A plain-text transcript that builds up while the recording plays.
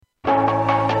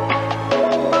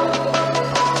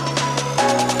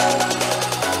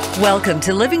Welcome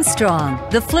to Living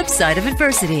Strong, the flip side of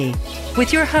adversity,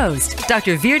 with your host,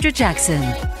 Dr. Virdra Jackson.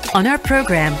 On our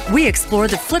program, we explore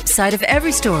the flip side of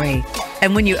every story.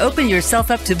 And when you open yourself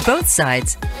up to both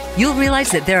sides, you'll realize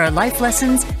that there are life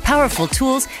lessons, powerful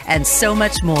tools, and so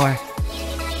much more.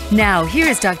 Now, here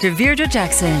is Dr. Virdra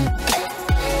Jackson.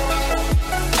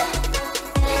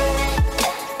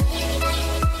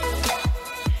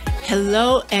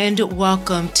 Hello and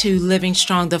welcome to Living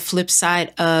Strong, the flip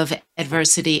side of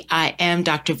adversity. I am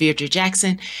Dr. Virdra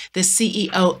Jackson, the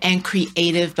CEO and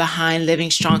creative behind Living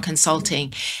Strong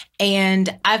Consulting.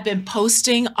 And I've been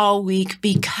posting all week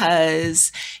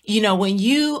because, when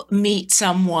you meet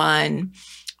someone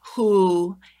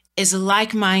who is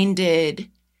like-minded,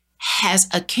 has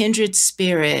a kindred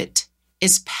spirit,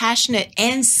 is passionate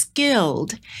and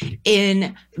skilled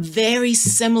in very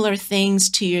similar things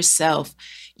to yourself,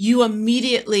 you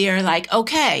immediately are like,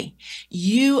 okay,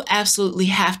 you absolutely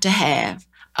have to have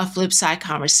a flip side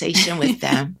conversation with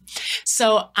them.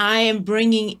 So I am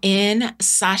bringing in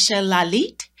Sasha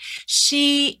Lalite.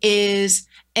 She is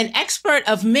an expert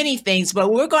of many things,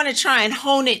 but we're going to try and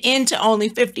hone it into only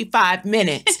 55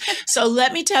 minutes. So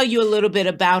let me tell you a little bit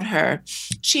about her.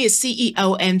 She is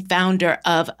CEO and founder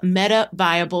of Meta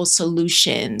Viable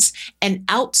Solutions, an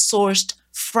outsourced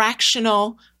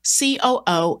fractional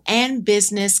COO and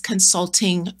business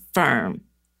consulting firm.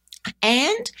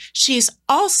 And she's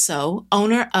also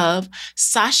owner of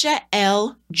Sasha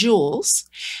L Jewels,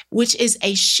 which is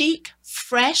a chic,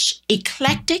 fresh,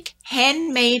 eclectic,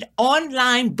 handmade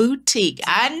online boutique.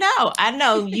 I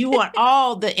know you want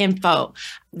all the info.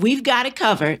 We've got it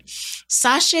covered.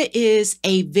 Sasha is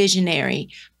a visionary,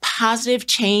 positive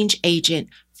change agent,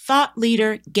 thought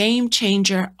leader, game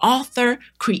changer, author,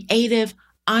 creative,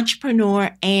 entrepreneur,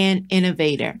 and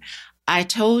innovator. I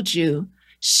told you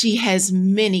she has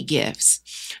many gifts.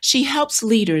 She helps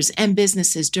leaders and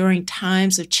businesses during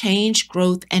times of change,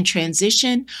 growth, and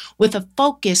transition with a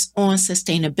focus on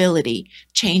sustainability,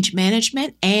 change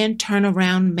management, and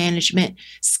turnaround management,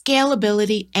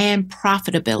 scalability, and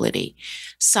profitability.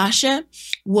 Sasha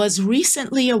was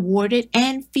recently awarded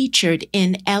and featured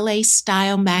in LA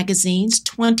Style Magazine's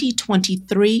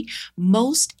 2023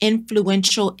 Most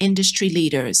Influential Industry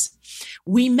Leaders.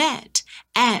 We met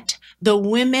at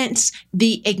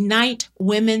the Ignite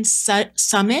Women's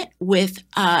Summit with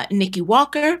Nikki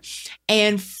Walker.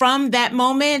 And from that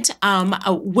moment,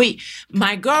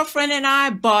 my girlfriend and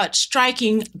I bought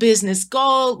Striking Business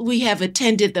Gold. We have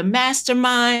attended the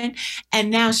mastermind, and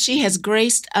now she has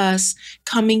graced us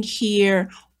coming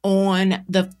here on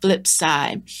the flip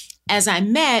side. As I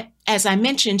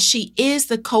mentioned, she is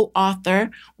the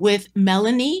co-author with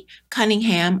Melanie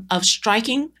Cunningham of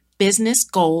Striking Business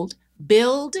Gold,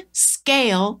 Build,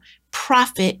 Scale,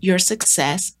 Profit Your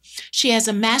Success. She has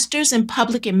a master's in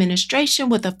public administration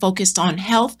with a focus on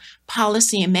health,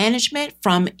 policy, and management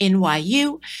from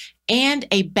NYU, and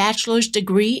a bachelor's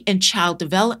degree in child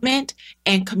development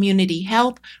and community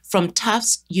health from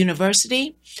Tufts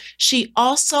University. She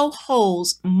also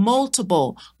holds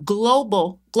multiple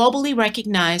globally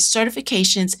recognized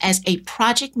certifications as a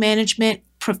project management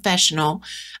professional,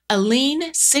 a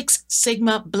Lean Six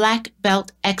Sigma Black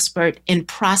Belt expert in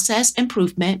process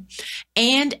improvement,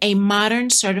 and a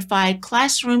modern certified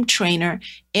classroom trainer,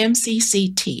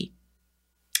 MCCT.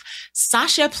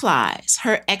 Sasha applies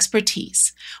her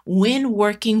expertise when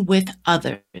working with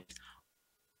others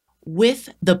with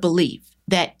the belief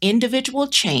that individual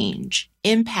change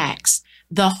impacts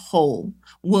the whole.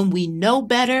 When we know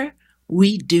better,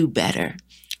 we do better.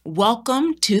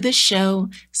 Welcome to the show,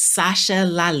 Sasha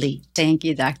Lalite. Thank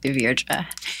you, Dr. Virdra.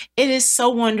 It is so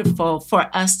wonderful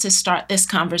for us to start this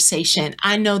conversation.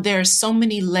 I know there are so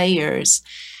many layers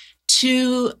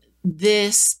to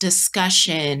this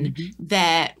discussion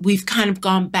that we've kind of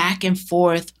gone back and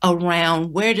forth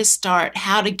around where to start,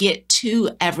 how to get to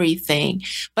everything.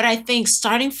 But I think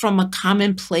starting from a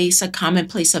common place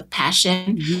of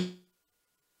passion,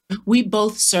 we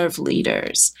both serve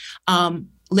leaders.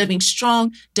 Living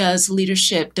Strong does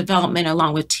leadership development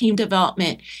along with team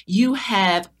development. You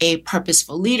have a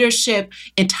Purposeful Leadership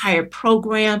entire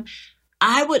program.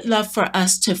 I would love for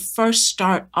us to first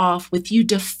start off with you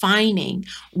defining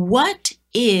what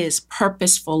is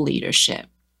purposeful leadership.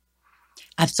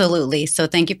 Absolutely. So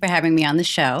thank you for having me on the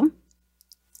show.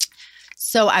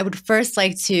 So I would first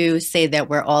like to say that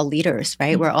we're all leaders,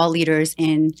 right? We're all leaders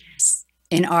in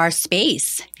our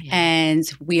space. Yeah.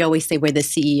 And we always say we're the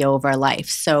CEO of our life.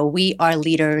 So we are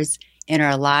leaders in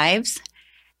our lives,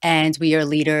 and we are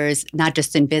leaders not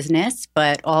just in business,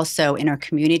 but also in our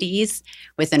communities,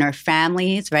 within our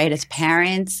families, right? As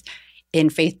parents, in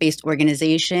faith-based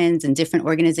organizations and different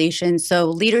organizations. So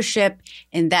leadership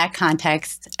in that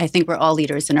context, I think we're all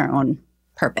leaders in our own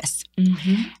purpose.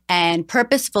 And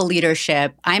purposeful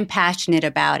leadership, I'm passionate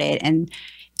about it and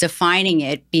defining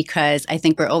it because I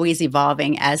think we're always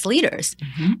evolving as leaders.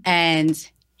 And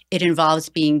it involves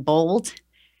being bold,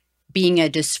 being a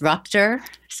disruptor,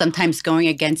 sometimes going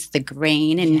against the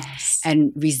grain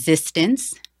and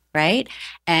resistance, right?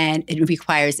 And it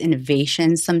requires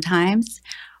innovation sometimes.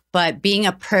 But being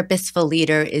a purposeful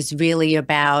leader is really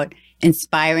about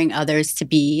inspiring others to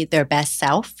be their best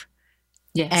self.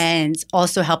 And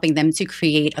also helping them to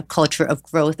create a culture of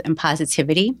growth and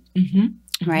positivity,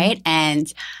 right?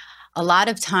 And a lot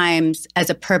of times as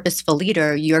a purposeful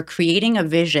leader, you're creating a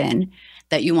vision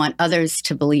that you want others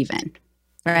to believe in,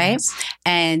 right?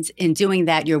 And in doing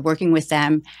that, you're working with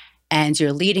them and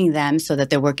you're leading them so that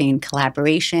they're working in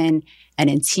collaboration and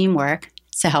in teamwork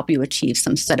to help you achieve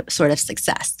some sort of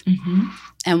success.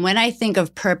 And when I think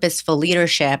of purposeful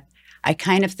leadership, I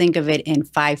kind of think of it in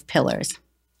 5 pillars.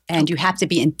 And you have to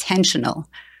be intentional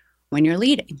when you're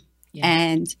leading.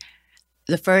 And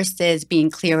the first is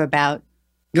being clear about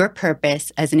your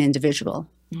purpose as an individual.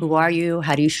 Who are you?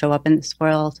 How do you show up in this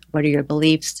world? What are your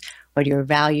beliefs? What are your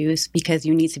values? Because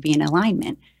you need to be in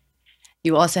alignment.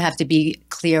 You also have to be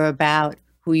clear about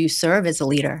who you serve as a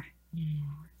leader.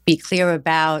 Be clear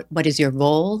about what is your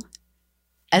role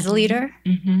as a leader,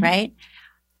 right?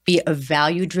 Be a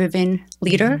value-driven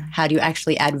leader. How do you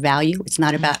actually add value? It's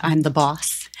not about I'm the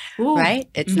boss, right?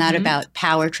 It's not about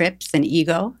power trips and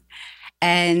ego.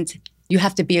 And you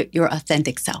have to be your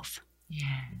authentic self,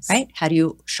 right? How do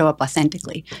you show up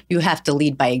authentically? You have to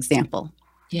lead by example.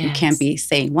 You can't be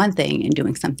saying one thing and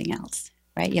doing something else,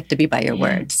 right? You have to be by your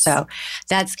word. So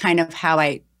that's kind of how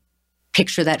I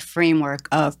picture that framework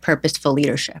of purposeful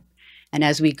leadership. And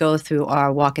as we go through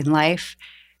our walk in life,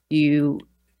 you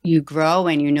grow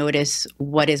and you notice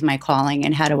what is my calling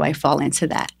and how do I fall into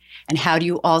that? And how do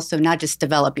you also not just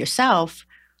develop yourself,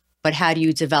 but how do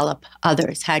you develop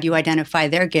others? How do you identify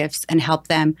their gifts and help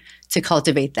them to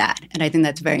cultivate that? And I think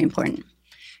that's very important.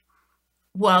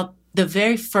 Well, the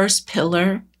very first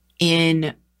pillar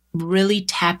in really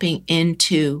tapping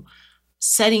into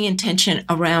setting intention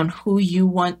around who you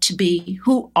want to be,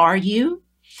 who are you,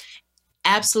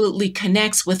 absolutely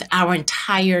connects with our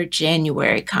entire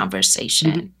January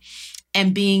conversation.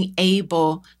 And being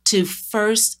able to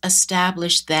first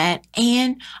establish that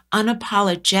and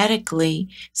unapologetically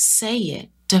say it,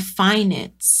 define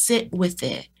it, sit with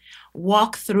it,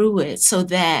 walk through it so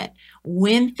that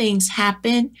when things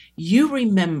happen, you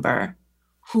remember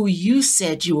who you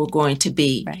said you were going to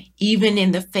be, even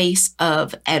in the face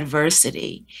of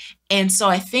adversity. And so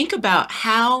I think about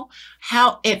how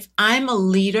if I'm a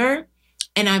leader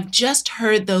and I've just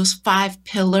heard those 5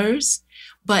 pillars,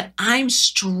 but I'm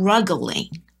struggling,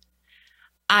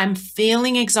 I'm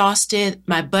feeling exhausted,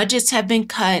 my budgets have been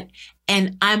cut,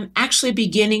 and I'm actually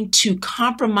beginning to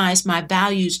compromise my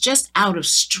values just out of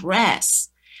stress.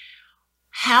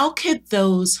 How could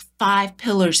those 5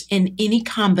 pillars in any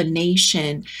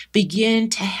combination begin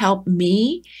to help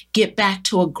me get back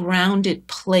to a grounded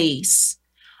place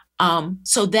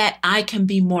so that I can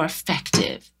be more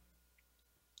effective?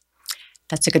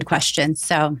 That's a good question.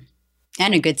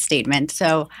 And a good statement.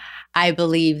 So I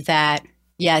believe that,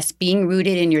 yes, being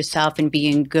rooted in yourself and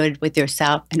being good with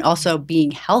yourself and also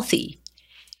being healthy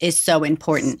is so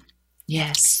important.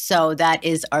 Yes. So that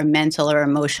is our mental or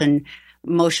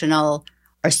emotional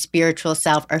our spiritual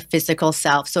self, our physical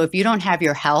self. So if you don't have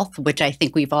your health, which I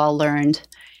think we've all learned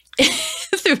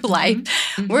through life,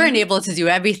 we're unable to do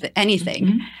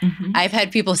anything. I've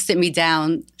had people sit me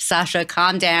down, Sasha,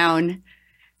 calm down.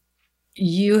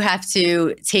 You have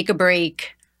to take a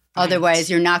break. Otherwise,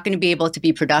 you're not going to be able to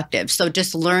be productive. So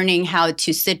just learning how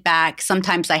to sit back.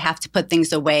 Sometimes I have to put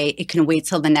things away. It can wait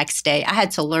till the next day. I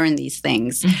had to learn these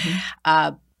things.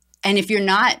 And if you're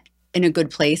not in a good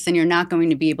place, then you're not going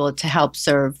to be able to help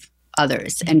serve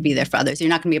others and be there for others. You're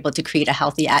not going to be able to create a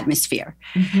healthy atmosphere.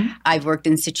 I've worked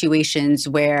in situations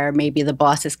where maybe the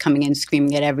boss is coming in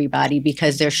screaming at everybody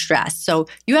because they're stressed. So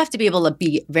you have to be able to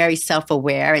be very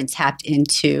self-aware and tapped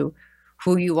into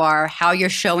who you are, how you're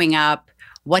showing up,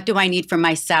 what do I need for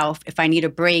myself? If I need a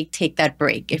break, take that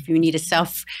break. If you need a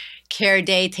self-care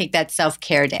day, take that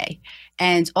self-care day.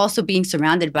 And also being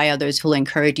surrounded by others who will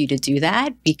encourage you to do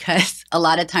that, because a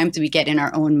lot of times we get in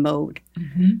our own mode,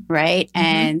 right?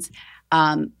 And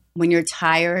when you're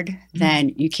tired, then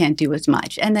you can't do as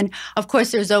much. And then, of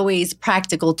course, there's always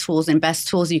practical tools and best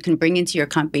tools you can bring into your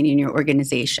company and your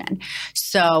organization.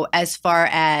 So as far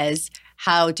as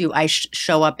how do I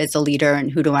show up as a leader,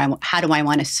 and how do I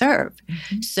want to serve?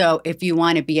 So if you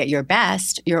want to be at your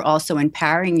best, you're also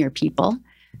empowering your people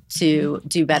to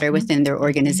do better within their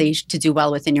organization, to do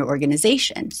well within your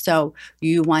organization. So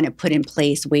you want to put in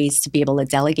place ways to be able to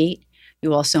delegate.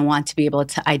 You also want to be able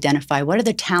to identify what are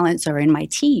the talents are in my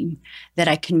team that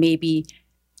I can maybe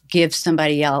give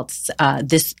somebody else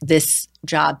this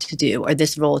job to do, or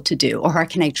this role to do, or how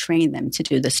can I train them to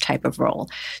do this type of role?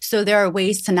 So there are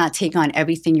ways to not take on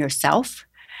everything yourself.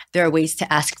 There are ways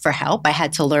to ask for help. I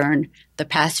had to learn the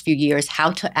past few years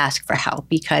how to ask for help,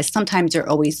 because sometimes you're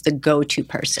always the go-to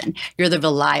person. You're the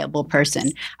reliable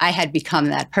person. I had become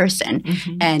that person.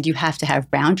 And you have to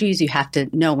have boundaries. You have to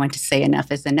know when to say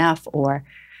enough is enough, or,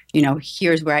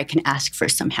 here's where I can ask for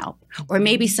some help. Or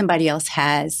maybe somebody else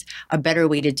has a better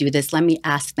way to do this. Let me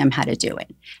ask them how to do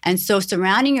it. And so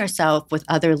surrounding yourself with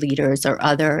other leaders or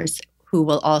others who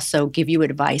will also give you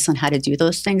advice on how to do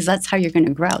those things, that's how you're going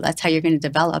to grow. That's how you're going to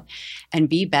develop and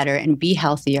be better and be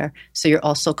healthier. So you're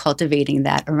also cultivating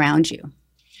that around you.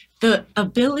 The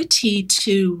ability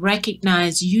to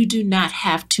recognize you do not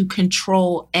have to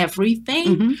control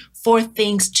everything for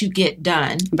things to get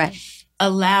done. Right.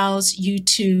 Allows you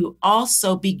to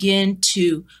also begin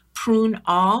to prune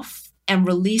off and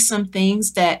release some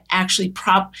things that actually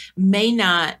may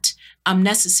not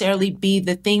necessarily be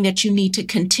the thing that you need to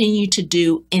continue to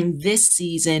do in this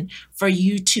season for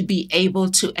you to be able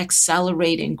to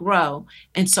accelerate and grow.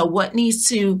 And so what needs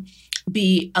to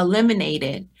be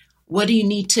eliminated? What do you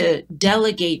need to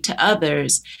delegate to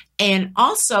others? And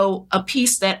also a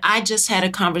piece that I just had a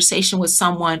conversation with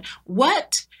someone,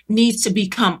 what needs to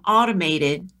become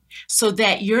automated so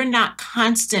that you're not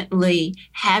constantly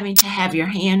having to have your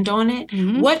hand on it?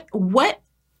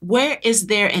 Where is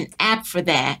there an app for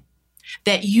that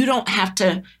you don't have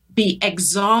to be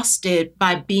exhausted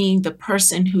by being the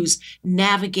person who's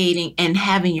navigating and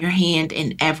having your hand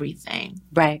in everything?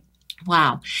 Right.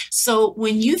 Wow. So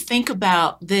when you think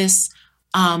about this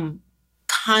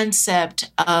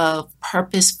concept of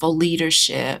purposeful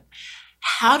leadership,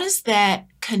 how does that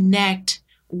connect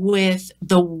with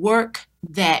the work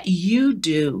that you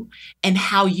do and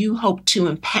how you hope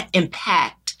to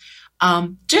impact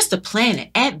just the planet,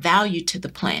 add value to the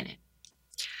planet?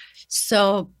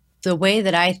 So the way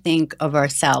that I think of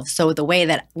ourselves, so the way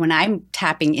that when I'm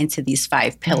tapping into these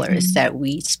 5 pillars that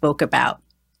we spoke about,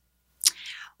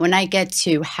 when I get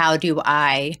to how do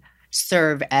I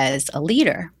serve as a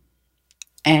leader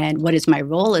and what is my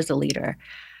role as a leader,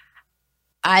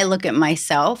 I look at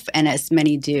myself, and as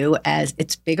many do, as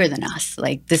it's bigger than us.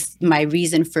 Like this, my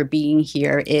reason for being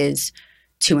here is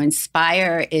to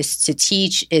inspire, is to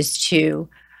teach, is to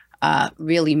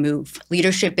really move.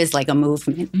 Leadership is like a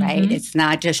movement, right? It's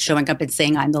not just showing up and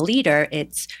saying I'm the leader.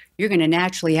 It's you're going to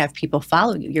naturally have people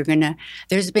follow you.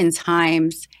 There's been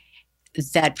times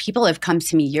that people have come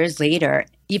to me years later,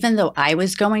 even though I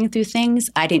was going through things,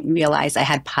 I didn't realize I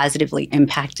had positively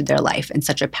impacted their life in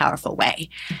such a powerful way.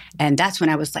 And that's when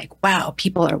I was like, wow,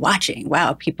 people are watching.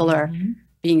 Wow, people are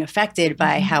being affected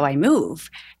by how I move.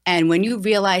 And when you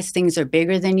realize things are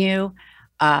bigger than you,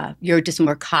 you're just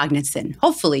more cognizant.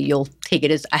 Hopefully you'll take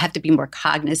it as I have to be more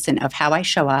cognizant of how I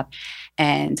show up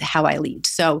and how I lead.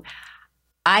 So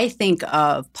I think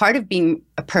of part of being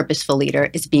a purposeful leader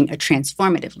is being a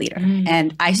transformative leader.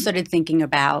 And I started thinking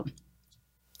about,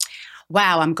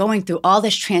 wow, I'm going through all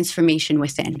this transformation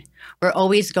within. We're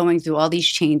always going through all these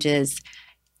changes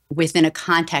within a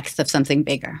context of something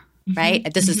bigger, right?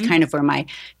 This is kind of where my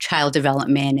child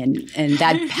development and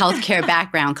that healthcare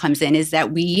background comes in, is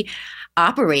that we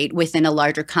operate within a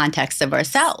larger context of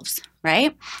ourselves,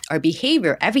 right? Our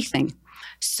behavior, everything.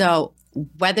 So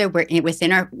whether we're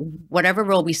within our, whatever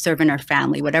role we serve in our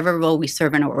family, whatever role we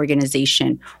serve in our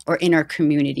organization or in our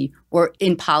community or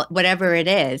in whatever it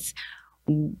is,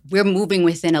 we're moving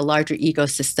within a larger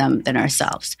ecosystem than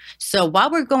ourselves. So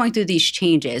while we're going through these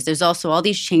changes, there's also all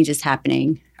these changes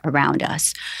happening around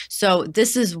us. So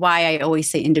this is why I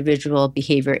always say individual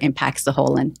behavior impacts the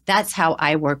whole. And that's how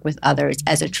I work with others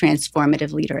as a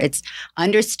transformative leader. It's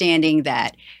understanding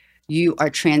that you are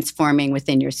transforming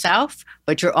within yourself,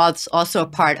 but you're also a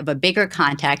part of a bigger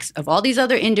context of all these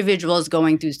other individuals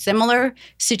going through similar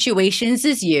situations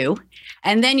as you.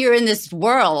 And then you're in this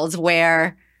world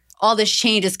where all this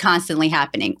change is constantly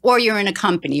happening, or you're in a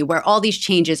company where all these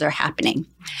changes are happening.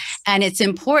 And it's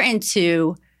important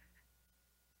to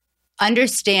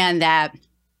understand that,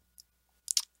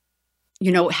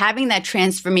 you know, having that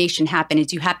transformation happen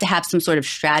is you have to have some sort of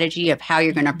strategy of how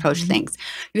you're going to approach things.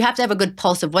 You have to have a good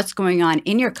pulse of what's going on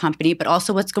in your company, but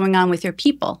also what's going on with your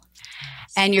people.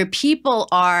 And your people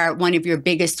are one of your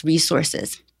biggest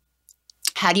resources.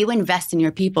 How do you invest in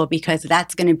your people? Because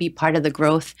that's going to be part of the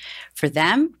growth for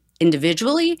them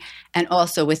individually and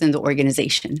also within the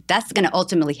organization. That's going to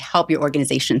ultimately help your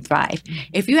organization thrive.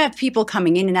 If you have people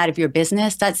coming in and out of your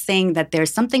business, that's saying that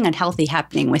there's something unhealthy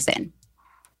happening within,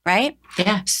 right?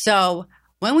 Yeah. So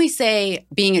when we say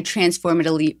being a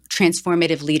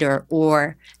transformative leader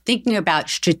or thinking about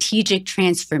strategic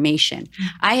transformation,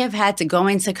 I have had to go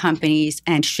into companies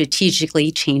and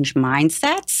strategically change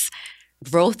mindsets,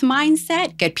 growth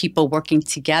mindset, get people working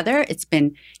together. It's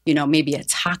been, maybe a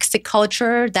toxic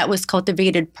culture that was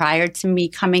cultivated prior to me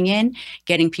coming in,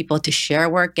 getting people to share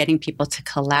work, getting people to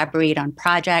collaborate on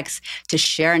projects, to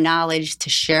share knowledge, to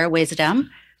share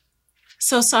wisdom.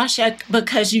 So Sasha,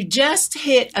 because you just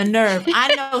hit a nerve,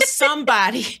 I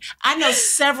know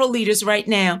several leaders right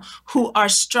now who are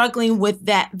struggling with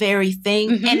that very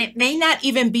thing. Mm-hmm. And it may not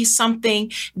even be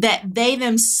something that they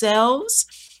themselves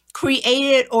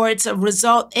created or it's a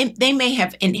result. They may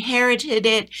have inherited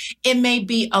it. It may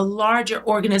be a larger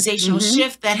organizational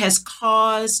shift that has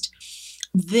caused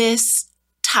this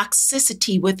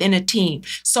toxicity within a team.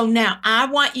 So now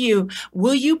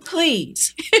will you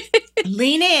please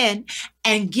lean in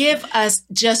and give us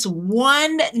just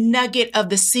one nugget of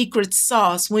the secret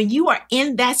sauce when you are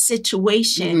in that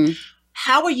situation?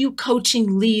 How are you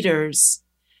coaching leaders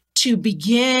to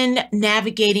begin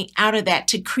navigating out of that,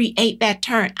 to create that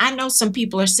turn? I know some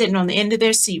people are sitting on the end of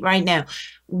their seat right now.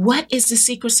 What is the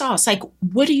secret sauce? Like,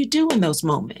 what do you do in those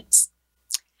moments?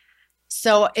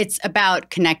 So it's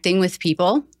about connecting with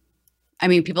people. I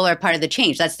mean, people are part of the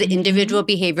change. That's the individual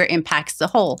behavior impacts the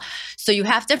whole. So you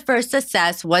have to first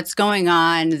assess what's going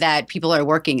on that people are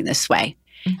working this way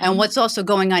and what's also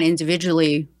going on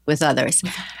individually with others.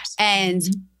 And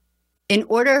in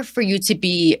order for you to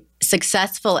be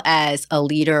successful as a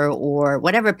leader or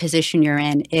whatever position you're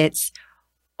in, it's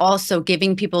also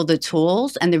giving people the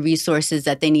tools and the resources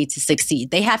that they need to succeed.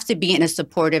 They have to be in a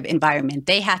supportive environment.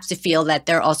 They have to feel that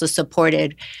they're also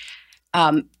supported,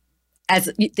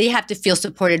 as they have to feel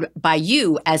supported by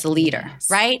you as a leader,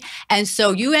 right? And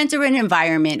so you enter an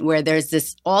environment where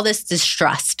there's all this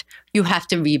distrust. You have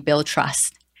to rebuild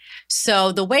trust.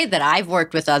 So the way that I've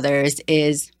worked with others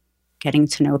is getting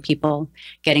to know people,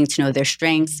 getting to know their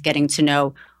strengths, getting to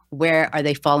know where are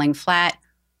they falling flat,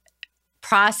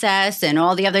 process and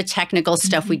all the other technical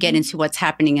stuff we get into what's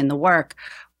happening in the work,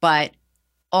 but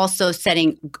also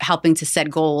helping to set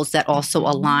goals that also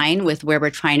align with where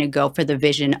we're trying to go for the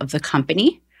vision of the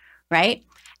company, right?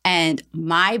 And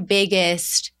my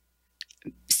biggest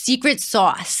secret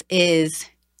sauce is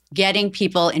getting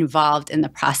people involved in the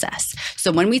process.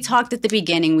 So when we talked at the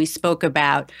beginning, we spoke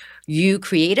about you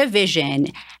create a vision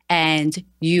and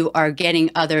you are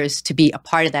getting others to be a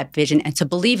part of that vision and to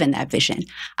believe in that vision.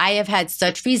 I have had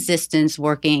such resistance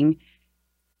working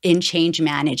in change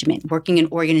management, working in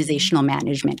organizational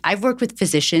management. I've worked with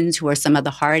physicians who are some of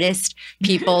the hardest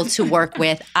people to work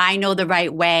with. I know the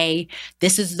right way.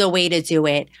 This is the way to do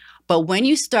it. But when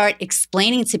you start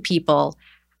explaining to people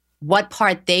what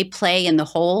part they play in the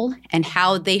whole and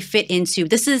how they fit into,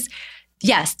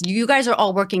 yes, you guys are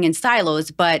all working in silos,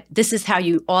 but this is how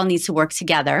you all need to work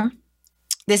together.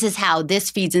 This is how this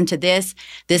feeds into this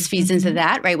feeds into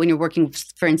that, right? When you're working,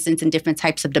 for instance, in different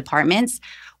types of departments,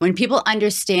 when people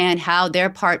understand how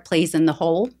their part plays in the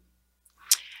whole,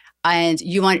 and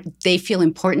they feel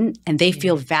important and they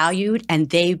feel valued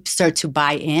and they start to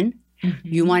buy in,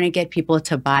 you want to get people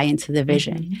to buy into the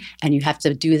vision. And you have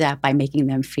to do that by making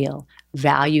them feel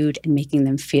valued and making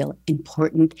them feel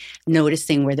important,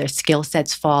 noticing where their skill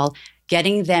sets fall,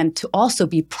 getting them to also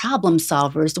be problem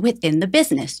solvers within the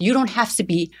business. You don't have to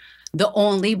be the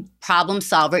only problem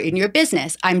solver in your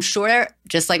business. I'm sure,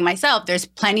 just like myself, there's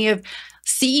plenty of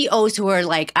CEOs who are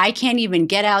like, I can't even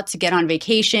get out to get on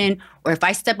vacation, or if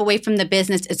I step away from the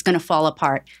business, it's going to fall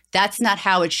apart. That's not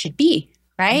how it should be,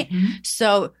 right?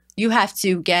 So you have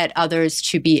to get others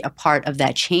to be a part of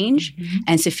that change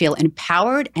and to feel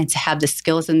empowered and to have the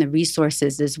skills and the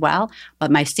resources as well.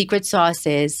 But my secret sauce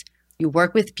is you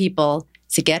work with people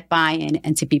to get buy-in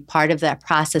and to be part of that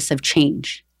process of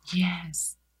change.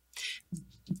 Yes.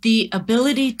 The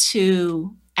ability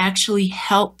to actually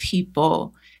help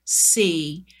people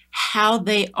see how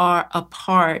they are a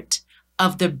part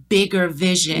of the bigger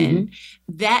vision,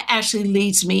 that actually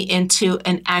leads me into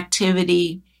an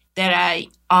activity that I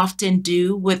often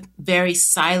do with very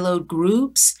siloed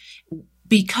groups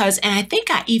because, and I think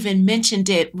I even mentioned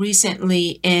it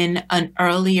recently in an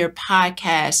earlier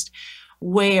podcast,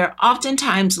 where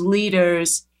oftentimes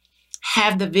leaders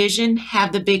have the vision,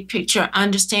 have the big picture,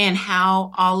 understand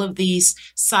how all of these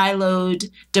siloed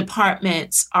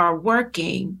departments are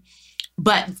working,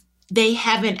 but they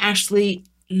haven't actually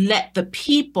let the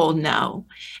people know.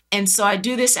 And so I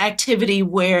do this activity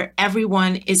where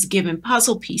everyone is given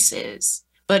puzzle pieces,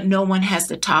 but no one has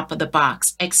the top of the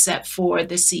box except for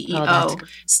the CEO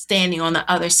standing on the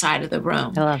other side of the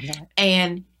room. I love that.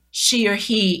 And she or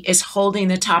he is holding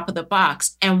the top of the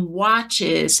box and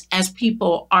watches as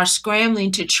people are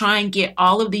scrambling to try and get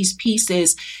all of these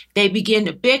pieces. They begin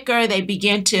to bicker. They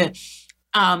begin to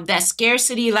that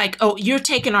scarcity, like, oh, you're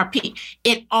taking our piece.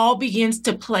 It all begins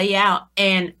to play out.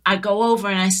 And I go over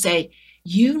and I say,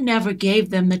 you never gave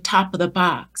them the top of the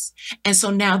box. And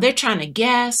so now they're trying to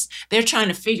guess. They're trying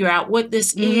to figure out what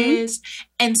this is.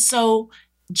 And so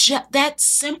that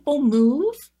simple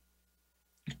move,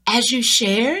 as you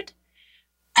shared,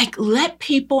 like, let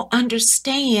people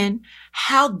understand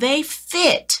how they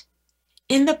fit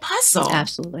in the puzzle.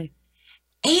 Absolutely.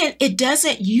 And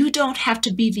you don't have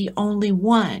to be the only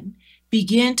one.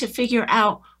 Begin to figure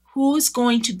out who's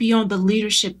going to be on the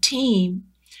leadership team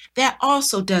that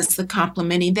also does the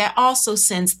complimenting, that also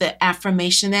sends the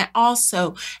affirmation, that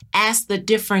also asks the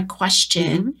different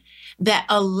question, that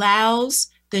allows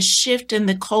the shift in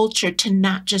the culture to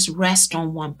not just rest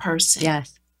on one person.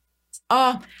 Yes.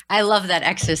 Oh, I love that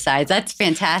exercise. That's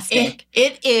fantastic.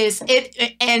 It is.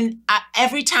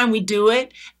 Every time we do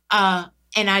it, and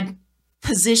I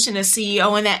position a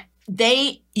CEO in that,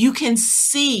 you can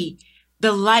see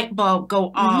the light bulb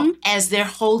go off as they're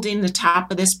holding the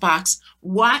top of this box,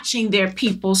 watching their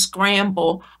people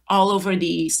scramble all over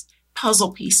these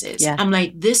puzzle pieces. Yeah. I'm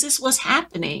like, this is what's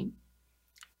happening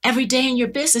every day in your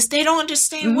business. They don't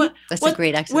understand That's a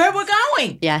great exercise. Where we're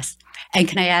going. Yes. And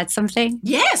can I add something?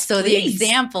 Yes, So please. The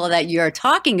example that you're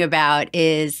talking about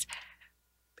is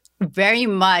very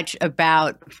much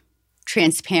about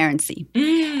transparency.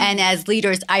 And as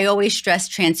leaders, I always stress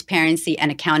transparency and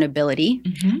accountability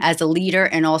as a leader,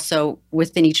 and also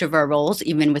within each of our roles,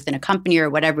 even within a company or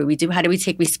whatever we do. How do we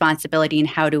take responsibility, and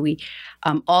how do we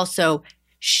also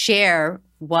share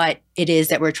what it is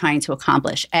that we're trying to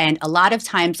accomplish? And a lot of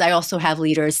times I also have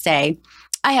leaders say,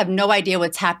 I have no idea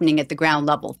what's happening at the ground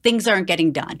level. Things aren't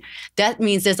getting done. That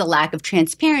means there's a lack of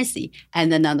transparency.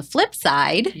 And then on the flip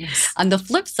side,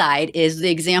 is the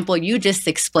example you just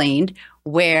explained,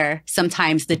 where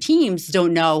sometimes the teams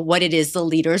don't know what it is the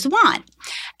leaders want.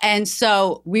 And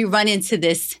so we run into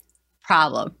this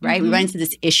problem, right? We run into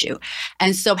this issue.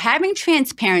 And so having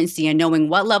transparency and knowing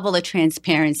what level of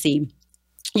transparency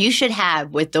you should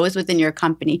have with those within your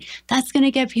company, that's going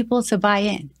to get people to buy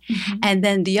in. And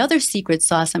then the other secret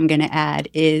sauce I'm going to add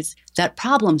is that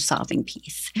problem-solving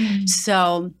piece.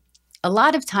 So a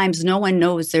lot of times no one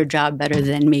knows their job better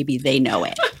than maybe they know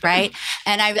it, right?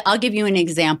 And I'll give you an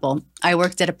example. I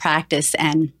worked at a practice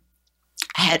and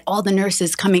I had all the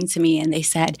nurses coming to me and they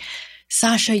said,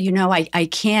 Sasha, I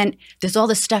can't, there's all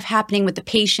this stuff happening with the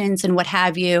patients and what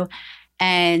have you.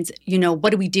 And,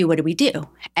 what do we do? What do we do?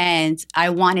 And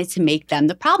I wanted to make them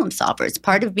the problem solvers.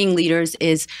 Part of being leaders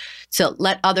is to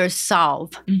let others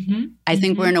solve. I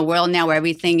think we're in a world now where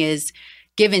everything is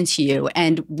given to you,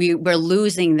 and we're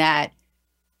losing that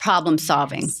problem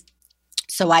solving.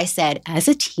 So I said, as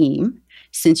a team,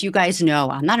 since you guys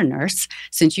know I'm not a nurse,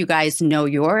 since you guys know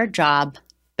your job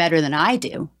better than I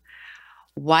do,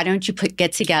 why don't you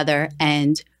get together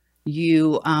and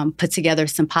you put together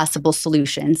some possible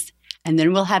solutions? And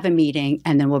then we'll have a meeting,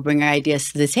 and then we'll bring our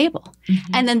ideas to the table.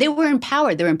 And then they were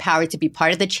empowered. They were empowered to be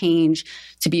part of the change,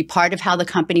 to be part of how the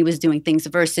company was doing things,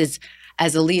 versus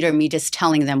as a leader, me just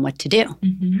telling them what to do,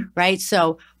 right?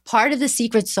 So part of the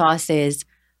secret sauce is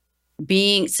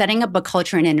setting up a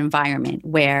culture and an environment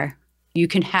where you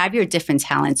can have your different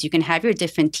talents, you can have your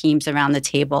different teams around the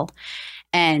table,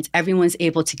 and everyone's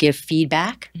able to give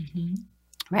feedback,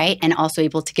 right? And also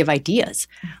able to give ideas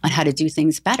on how to do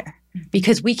things better.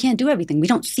 Because we can't do everything. We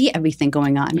don't see everything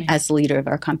going on as the leader of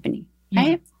our company,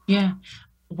 right? Yeah,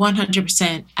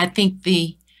 100%. I think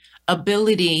the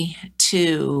ability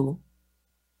to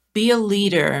be a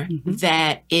leader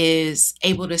that is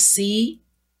able to see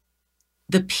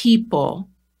the people,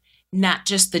 not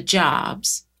just the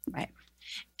jobs, right?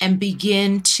 And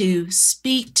begin to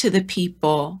speak to the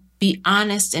people, be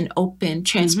honest and open,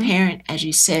 transparent, as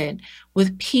you said,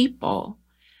 with people,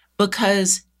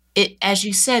 because as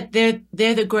you said, they're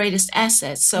the greatest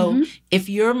assets. So if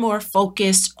you're more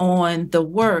focused on the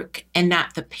work and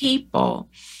not the people,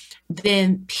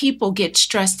 then people get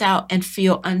stressed out and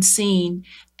feel unseen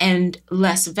and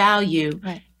less value.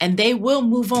 Right. And they will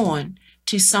move on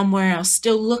to somewhere else,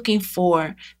 still looking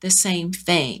for the same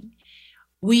thing.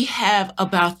 We have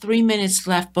about 3 minutes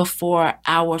left before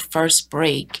our first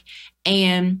break.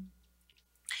 And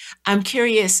I'm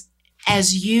curious,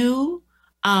 as you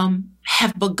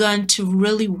have begun to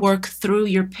really work through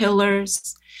your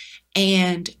pillars,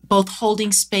 and both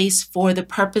holding space for the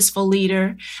purposeful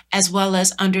leader as well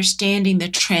as understanding the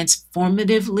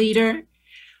transformative leader.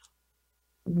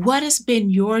 What has been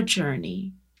your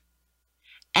journey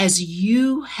as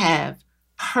you have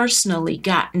personally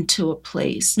gotten to a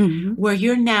place where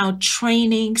you're now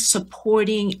training,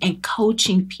 supporting, and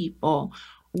coaching people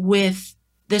with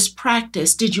this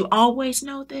practice? Did you always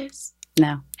know this?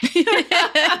 No.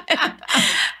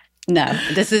 No,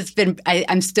 this has been,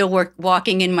 I'm still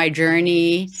walking in my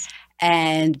journey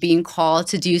and being called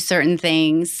to do certain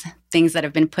things that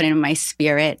have been put in my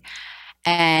spirit.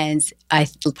 And I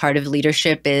feel part of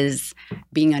leadership is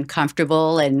being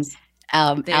uncomfortable and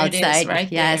outside,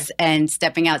 right yes, there. And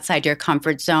stepping outside your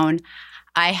comfort zone.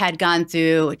 I had gone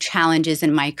through challenges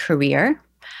in my career,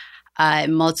 I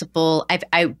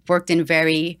worked in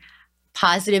very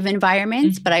positive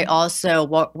environments, but I also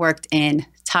worked in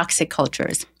toxic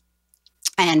cultures.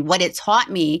 And what it taught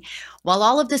me, while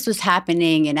all of this was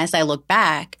happening, and as I look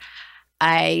back,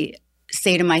 I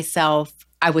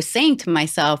was saying to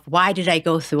myself, why did I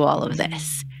go through all of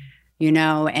this? You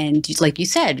know, and like you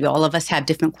said, all of us have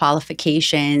different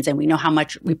qualifications and we know how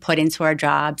much we put into our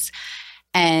jobs.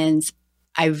 And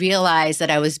I realized that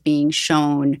I was being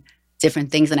shown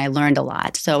different things and I learned a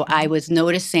lot. So I was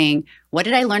noticing, what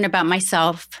did I learn about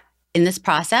myself in this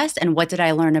process? And what did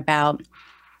I learn about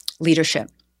leadership?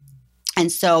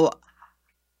 And so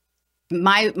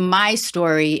my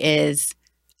story is,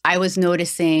 I was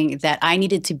noticing that I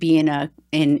needed to be in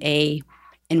a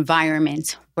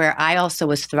environment where I also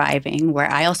was thriving,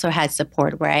 where I also had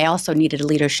support, where I also needed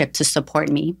leadership to support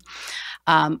me.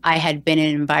 I had been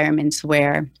in environments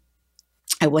where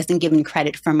I wasn't given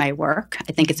credit for my work.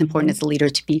 I think it's important as a leader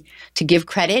to give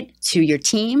credit to your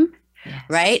team. Yes.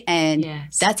 Right? And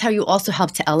that's how you also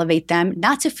help to elevate them,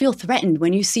 not to feel threatened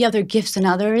when you see other gifts in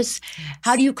others. Yes.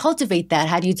 How do you cultivate that?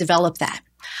 How do you develop that?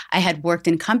 I had worked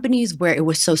in companies where it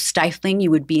was so stifling. You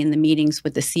would be in the meetings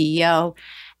with the CEO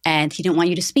and he didn't want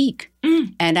you to speak.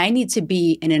 And I need to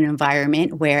be in an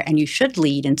environment where, and you should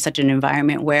lead in such an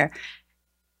environment where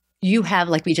you have,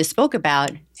 like we just spoke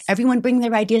about, everyone bring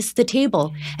their ideas to the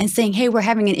table and saying, hey, we're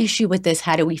having an issue with this.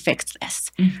 How do we fix this?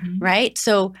 Right?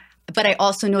 So, but I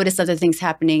also noticed other things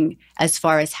happening as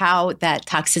far as how that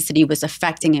toxicity was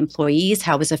affecting employees,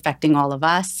 how it was affecting all of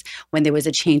us when there was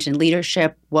a change in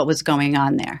leadership, what was going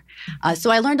on there. So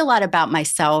I learned a lot about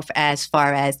myself as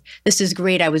far as, this is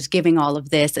great, I was giving all of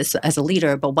this as a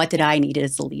leader, but what did I need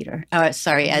as a leader? As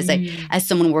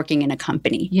someone working in a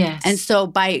company. Yes. And so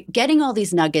by getting all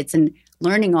these nuggets and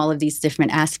learning all of these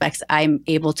different aspects, I'm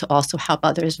able to also help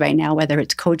others right now, whether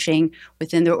it's coaching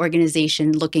within their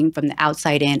organization, looking from the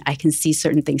outside in, I can see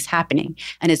certain things happening.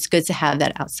 And it's good to have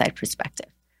that outside perspective,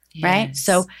 right?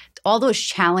 So all those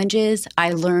challenges,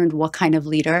 I learned what kind of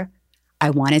leader I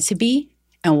wanted to be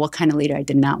and what kind of leader I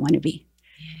did not want to be,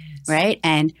 right?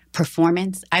 And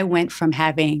performance, I went from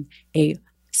having a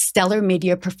stellar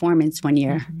mid-year performance one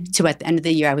year to at the end of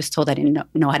the year, I was told I didn't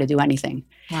know how to do anything.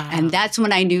 Wow. And that's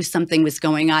when I knew something was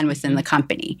going on within the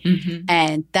company.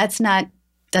 And that's not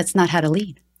how to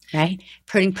lead, right?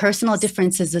 Putting personal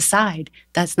differences aside,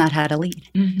 that's not how to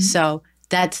lead. So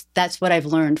that's what I've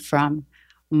learned from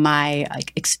my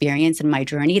experience and my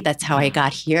journey. That's how I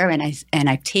got here. And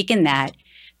I've taken that.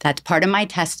 That's part of my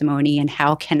testimony. And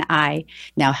how can I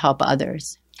now help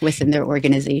others within their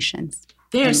organizations?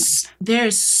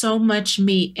 There's so much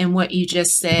meat in what you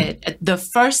just said. The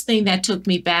first thing that took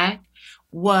me back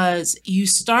was you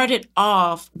started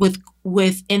off with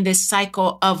in this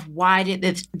cycle of why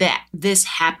did this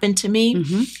happen to me,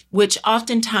 which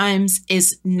oftentimes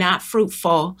is not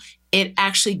fruitful. It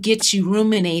actually gets you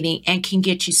ruminating and can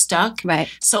get you stuck. Right.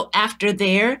 So after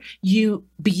there, you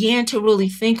began to really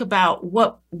think about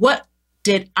what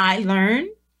did I learn?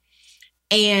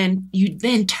 And you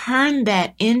then turn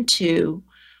that into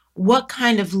what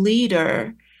kind of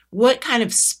leader, what kind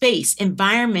of space,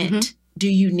 environment do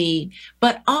you need?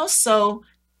 But also,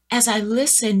 as I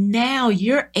listen now,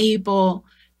 you're able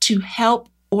to help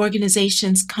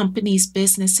organizations, companies,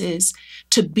 businesses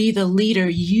to be the leader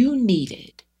you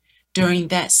needed during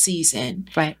that season.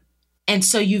 Right. And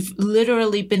so you've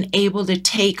literally been able to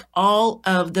take all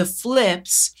of the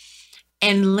flips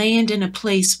and land in a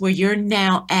place where you're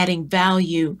now adding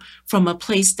value from a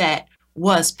place that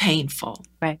was painful.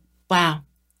 Right. Wow.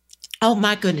 Oh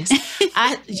my goodness.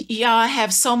 I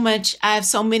have so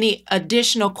many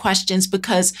additional questions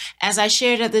because as I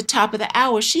shared at the top of the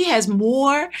hour, she has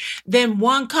more than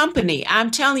one company. I'm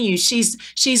telling you,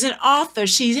 she's an author.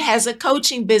 She has a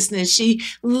coaching business. She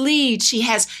leads. She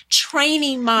has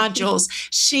training modules.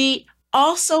 She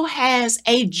also has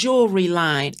a jewelry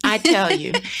line, I tell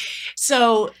you.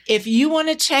 So if you want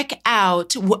to check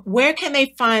out, where can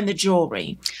they find the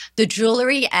jewelry? The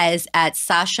jewelry is at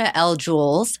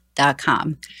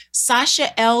sashaljules.com.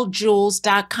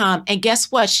 sashaljules.com. And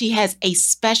guess what? She has a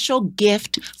special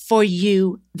gift for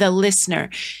you, the listener.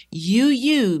 You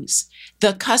use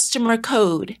the customer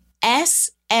code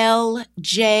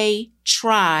SLJ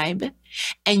Tribe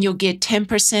and you'll get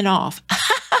 10% off.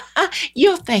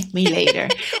 You'll thank me later.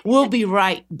 We'll be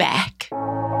right back.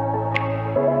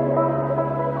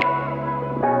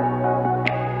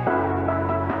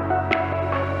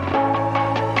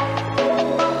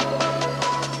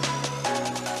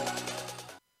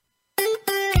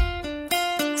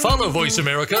 Follow Voice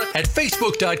America at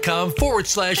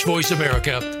facebook.com/Voice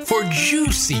America for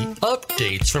juicy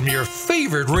updates from your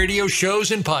favorite radio shows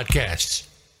and podcasts.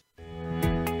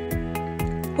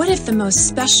 What if the most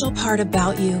special part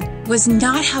about you was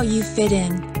not how you fit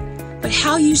in, but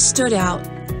how you stood out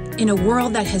in a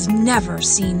world that has never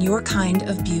seen your kind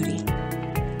of beauty?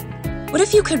 What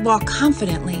if you could walk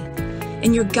confidently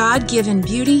in your God-given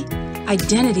beauty,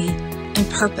 identity, and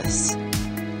purpose?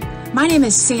 My name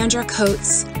is Sandra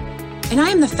Coates, and I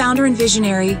am the founder and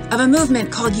visionary of a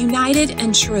movement called United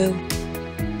and True.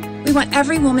 We want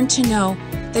every woman to know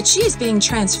that she is being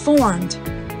transformed,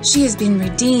 she is being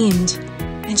redeemed,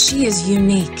 and she is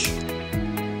unique.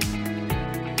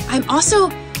 I'm also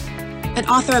an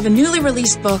author of a newly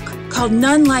released book called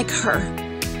None Like Her.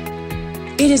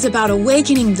 It is about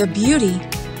awakening the beauty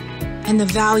and the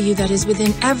value that is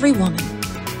within every woman.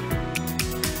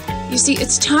 You see,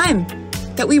 it's time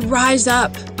that we rise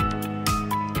up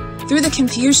through the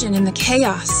confusion and the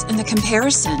chaos and the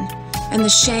comparison and the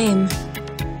shame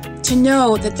to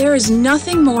know that there is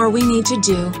nothing more we need to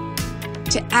do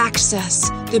to access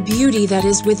the beauty that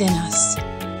is within us.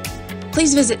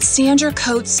 Please visit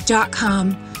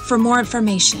sandracoates.com for more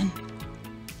information.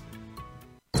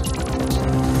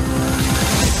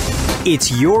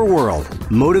 It's your world.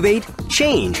 Motivate,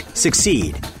 change,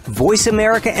 succeed.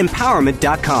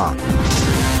 VoiceAmericaEmpowerment.com.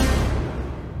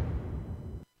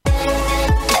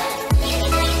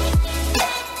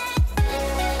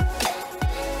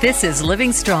 This is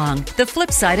Living Strong, the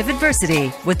flip side of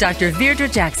adversity with Dr. Virdra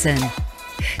Jackson.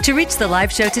 To reach the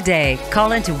live show today,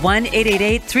 call into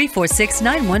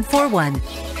 1-888-346-9141.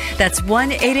 That's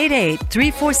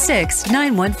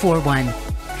 1-888-346-9141.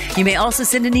 You may also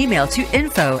send an email to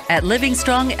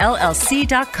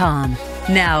info@livingstrongllc.com.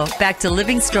 Now, back to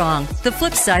Living Strong, the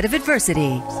flip side of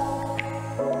adversity.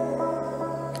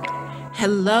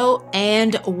 Hello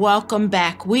and welcome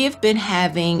back. We have been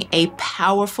having a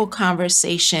powerful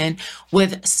conversation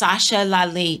with Sasha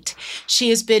Lalite. She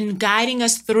has been guiding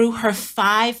us through her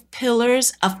 5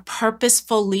 pillars of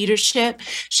purposeful leadership.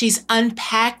 She's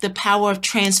unpacked the power of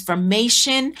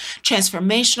transformation,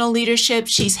 transformational leadership.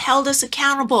 She's held us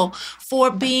accountable for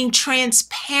being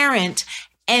transparent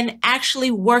and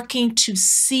actually working to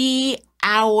see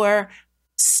our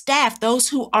staff, those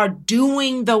who are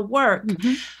doing the work.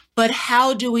 Mm-hmm. But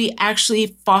how do we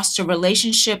actually foster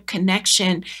relationship,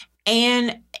 connection,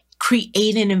 and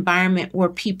create an environment where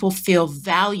people feel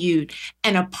valued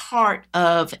and a part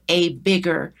of a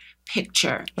bigger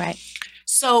picture? Right.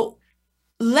 So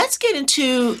let's get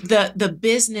into the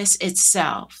business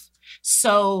itself.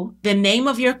 So the name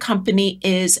of your company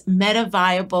is Meta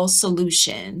Viable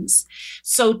Solutions.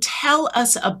 So tell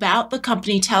us about the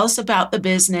company, tell us about the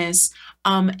business,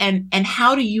 and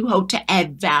how do you hope to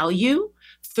add value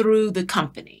through the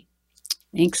company?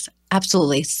 Thanks.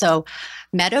 Absolutely. So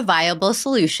Meta Viable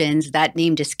Solutions, that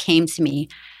name just came to me,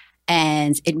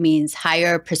 and it means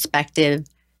higher perspective,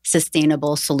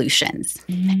 sustainable solutions.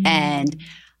 Mm-hmm. And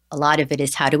a lot of it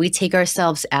is how do we take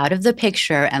ourselves out of the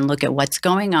picture and look at what's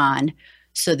going on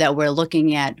so that we're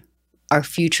looking at our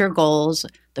future goals,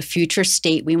 the future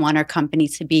state we want our company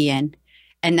to be in,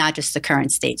 and not just the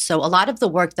current state. So a lot of the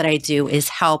work that I do is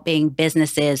helping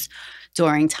businesses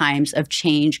during times of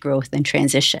change, growth, and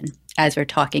transition, as we're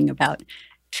talking about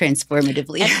transformative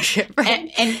leadership. And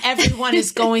everyone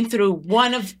is going through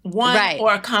one right.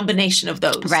 or a combination of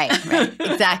those. Right,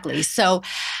 exactly. So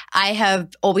I've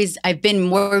been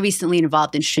more recently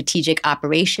involved in strategic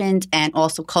operations and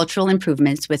also cultural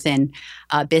improvements within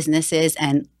businesses.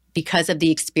 And because of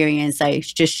the experience I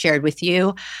just shared with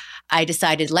you, I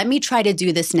decided, let me try to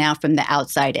do this now from the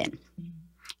outside in.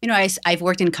 You know, I've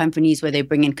worked in companies where they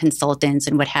bring in consultants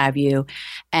and what have you.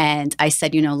 And I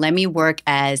said, let me work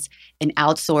as an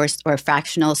outsourced or a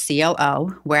fractional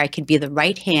COO where I could be the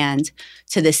right hand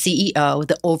to the CEO,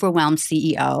 the overwhelmed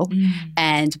CEO. Mm-hmm.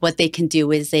 And what they can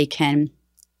do is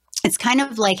it's kind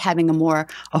of like having a more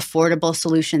affordable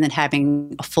solution than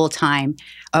having a full-time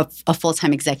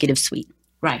executive suite.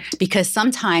 Right. Because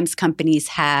sometimes companies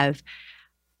have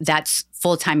that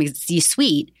full-time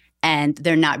C-suite and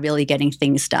they're not really getting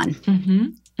things done. Mm-hmm.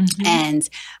 Mm-hmm.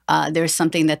 And there's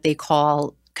something that they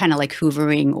call kind of like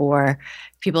hoovering, or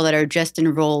people that are just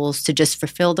in roles to just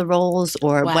fulfill the roles,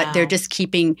 or what they're just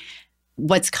keeping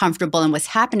what's comfortable and what's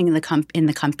happening in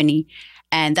the company.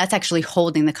 And that's actually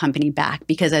holding the company back,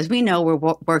 because as we know,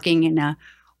 we're working in a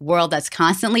world that's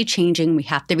constantly changing. We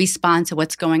have to respond to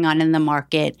what's going on in the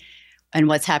market and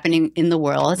what's happening in the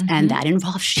world, Mm-hmm. and that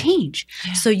involves change.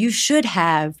 Yeah. So you should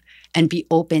have and be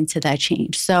open to that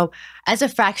change. So as a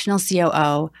fractional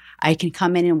COO, I can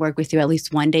come in and work with you at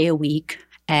least one day a week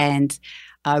and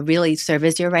really serve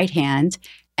as your right hand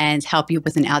and help you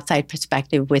with an outside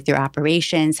perspective with your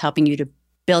operations, helping you to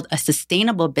build a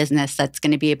sustainable business that's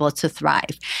going to be able to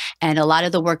thrive. And a lot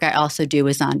of the work I also do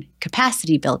is on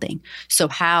capacity building. So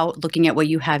looking at what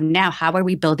you have now, how are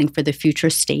we building for the future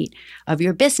state of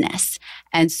your business?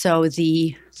 And so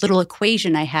the little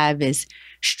equation I have is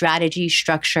strategy,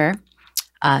 structure,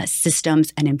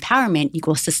 systems, and empowerment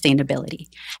equals sustainability.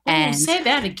 And say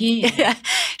that again.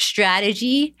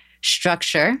 Strategy,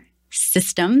 structure,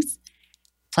 systems,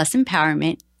 plus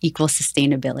empowerment equals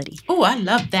sustainability. Oh, I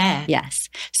love that. Yes.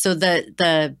 So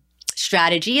the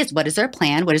strategy is, what is our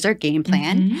plan? What is our game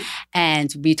plan? Mm-hmm.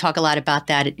 And we talk a lot about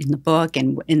that in the book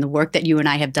and in the work that you and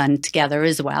I have done together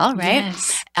as well, right?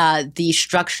 Yes. The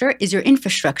structure is your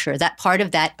infrastructure. That part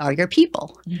of that are your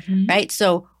people, mm-hmm. right?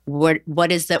 So what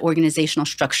does the organizational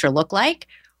structure look like?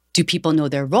 Do people know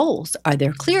their roles? Are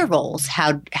there clear roles?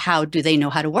 How do they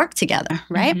know how to work together,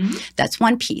 right? Mm-hmm. That's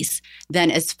one piece. Then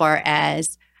as far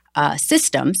as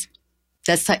systems,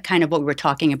 that's kind of what we were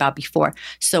talking about before.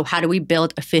 So how do we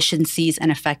build efficiencies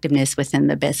and effectiveness within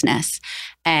the business?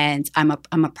 And I'm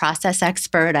a process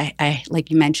expert, I like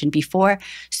you mentioned before.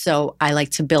 So I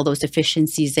like to build those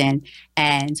efficiencies in.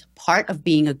 And part of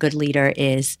being a good leader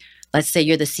is, let's say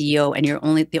you're the CEO and you're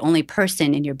the only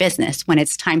person in your business. When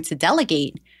it's time to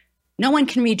delegate, no one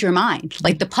can read your mind,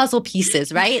 like the puzzle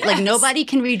pieces, right? Yes. Like nobody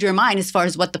can read your mind as far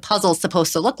as what the puzzle is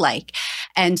supposed to look like.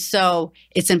 And so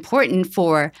it's important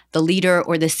for the leader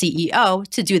or the CEO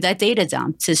to do that data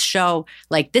dump, to show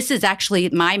like, this is actually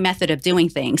my method of doing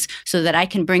things, so that I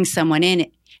can bring someone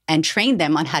in and train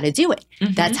them on how to do it.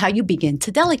 Mm-hmm. That's how you begin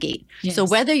to delegate. Yes. So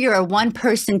whether you're a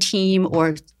one-person team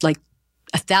or like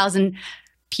 1,000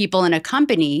 people in a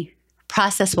company,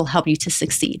 process will help you to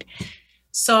succeed.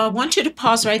 So I want you to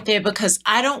pause right there, because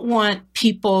I don't want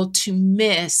people to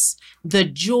miss the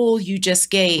jewel you just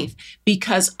gave.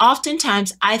 Because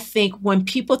oftentimes I think when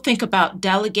people think about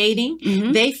delegating,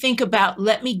 mm-hmm. they think about,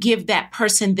 let me give that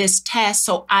person this task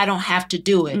so I don't have to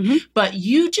do it. Mm-hmm. But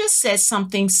you just said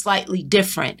something slightly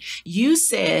different. You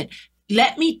said,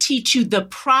 let me teach you the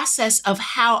process of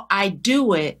how I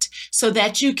do it, so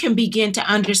that you can begin to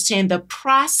understand the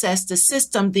process, the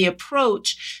system, the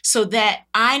approach, so that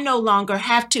I no longer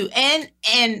have to.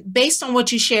 And based on what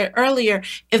you shared earlier,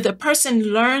 if the person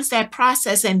learns that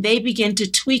process and they begin to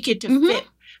tweak it to mm-hmm.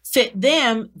 fit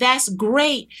them, that's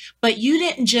great. But you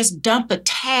didn't just dump a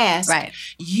task. Right.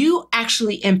 You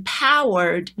actually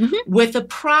empowered mm-hmm. with a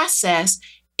process.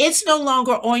 It's no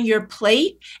longer on your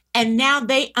plate. And now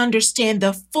they understand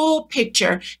the full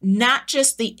picture, not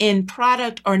just the end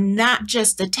product or not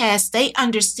just the task. They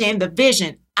understand the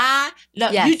vision. I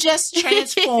love, yes. You just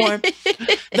transformed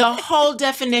the whole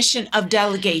definition of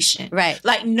delegation. Right.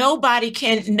 Like nobody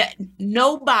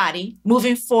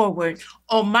moving forward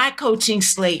on my coaching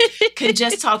slate can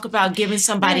just talk about giving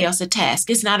somebody else a task.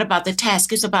 It's not about the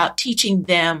task. It's about teaching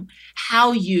them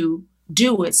how you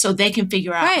do it so they can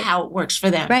figure out how it works for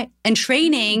them. Right. And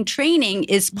training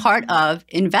is part of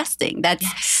investing.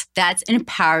 That's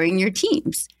empowering your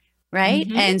teams. Right.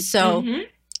 Mm-hmm. And so mm-hmm.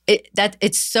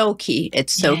 it's so key.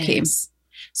 It's so key.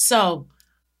 So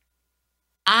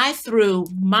I threw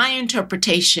my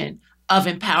interpretation of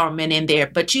empowerment in there,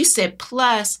 but you said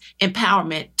plus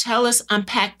empowerment. Tell us,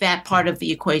 unpack that part of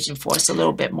the equation for us a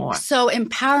little bit more. So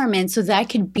empowerment, so that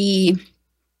could be,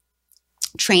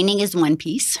 training is one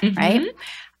piece, mm-hmm.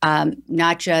 right?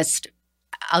 Not just,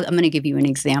 I'm going to give you an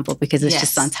example because it's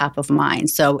just on top of mind.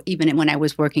 So even when I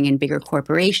was working in bigger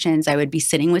corporations, I would be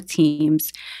sitting with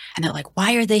teams and they're like,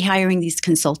 why are they hiring these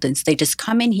consultants? They just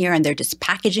come in here and they're just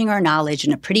packaging our knowledge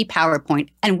in a pretty PowerPoint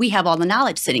and we have all the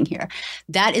knowledge sitting here.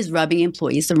 That is rubbing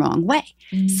employees the wrong way.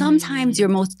 Mm-hmm. Sometimes your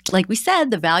most, like we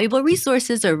said, the valuable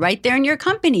resources are right there in your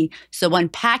company. So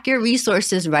unpack your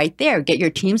resources right there. Get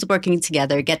your teams working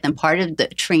together. Get them part of the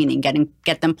training.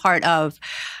 Get them part of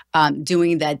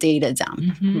doing that data dump,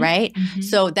 mm-hmm. right? Mm-hmm.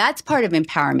 So that's part of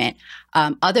empowerment.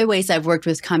 Other ways I've worked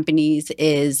with companies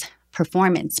is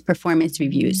performance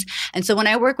reviews. And so when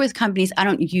I work with companies, I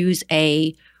don't use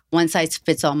a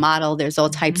one-size-fits-all model. There's all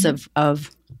types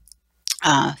of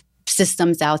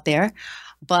systems out there.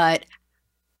 But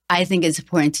I think it's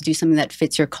important to do something that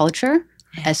fits your culture.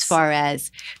 Yes. As far as,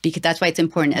 because that's why it's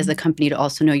important as a company to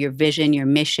also know your vision, your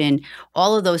mission,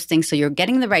 all of those things. So you're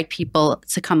getting the right people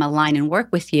to come align and work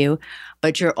with you,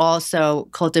 but you're also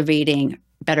cultivating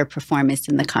better performance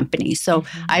in the company. So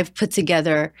I've put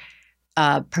together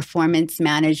performance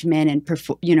management and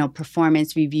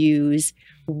performance reviews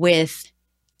with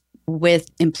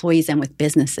employees and with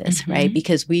businesses, right?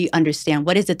 Because we understand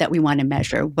what is it that we want to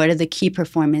measure? What are the key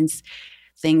performance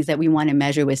things that we want to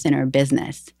measure within our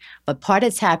business? But part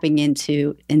of tapping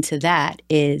into that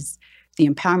is the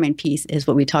empowerment piece, is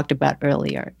what we talked about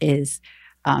earlier, is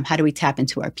how do we tap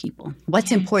into our people?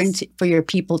 What's important for your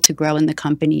people to grow in the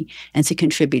company and to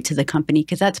contribute to the company?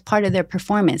 Because that's part of their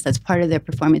performance. That's part of their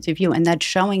performance review. And that's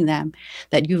showing them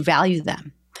that you value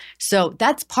them. So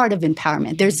that's part of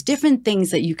empowerment. There's different things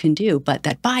that you can do, but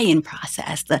that buy-in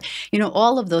process,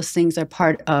 all of those things are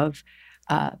part of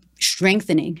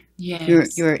strengthening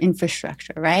your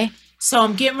infrastructure, right? So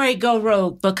I'm getting ready to go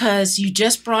rogue because you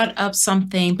just brought up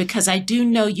something, because I do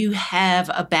know you have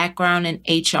a background in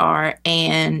HR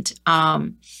and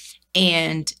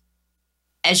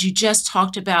as you just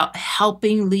talked about,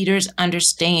 helping leaders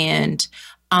understand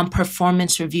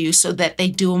performance reviews so that they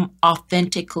do them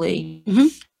authentically,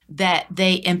 that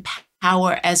they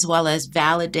empower as well as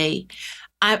validate.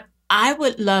 I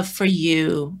would love for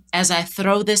you, as I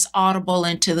throw this audible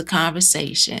into the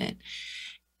conversation,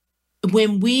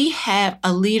 when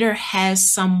a leader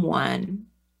has someone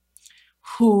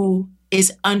who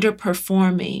is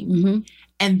underperforming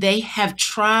and they have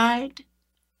tried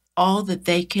all that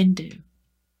they can do,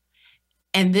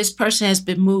 and this person has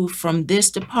been moved from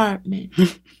this department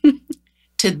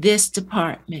to this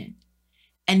department,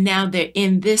 and now they're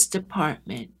in this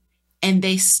department and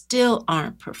they still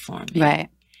aren't performing. Right.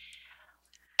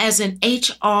 As an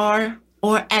HR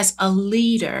or as a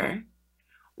leader,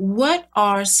 what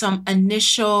are some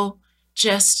initial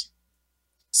just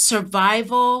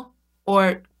survival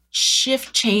or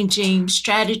shift changing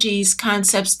strategies,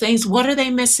 concepts, things? What are they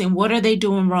missing? What are they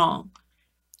doing wrong?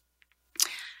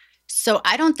 So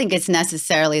I don't think it's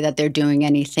necessarily that they're doing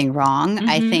anything wrong.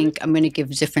 I think I'm going to give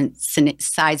different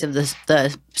sides of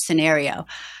the scenario.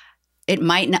 It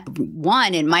might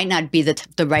not be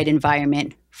the right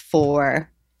environment for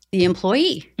the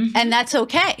employee, and that's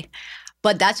okay.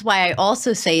 But that's why I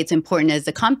also say it's important as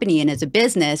a company and as a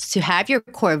business to have your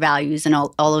core values and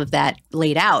all of that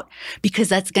laid out, because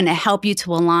that's going to help you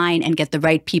to align and get the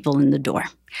right people in the door.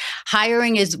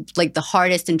 Hiring is like the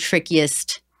hardest and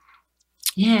trickiest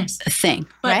thing,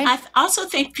 but right? I also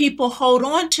think people hold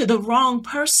on to the wrong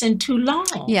person too long.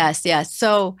 Yes.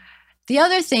 So the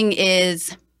other thing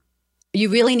is you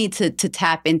really need to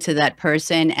tap into that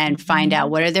person and find out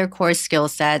what are their core skill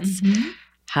sets,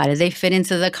 how do they fit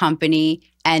into the company,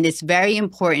 and it's very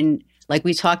important. Like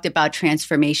we talked about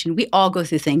transformation, we all go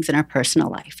through things in our personal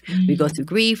life. We go through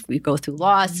grief, we go through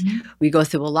loss, we go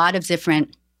through a lot of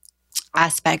different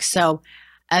aspects. So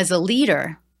as a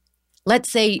leader,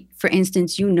 let's say, for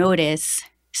instance, you notice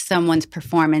someone's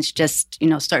performance just,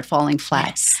 start falling flat.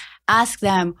 Yes. Ask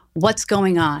them, what's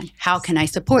going on? How can I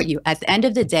support you? At the end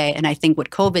of the day, and I think what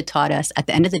COVID taught us at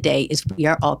the end of the day is we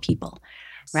are all people,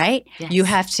 right? Yes. You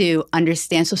have to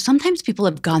understand. So sometimes people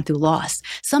have gone through loss.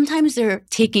 Sometimes they're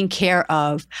taking care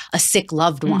of a sick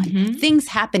loved one. Things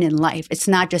happen in life. It's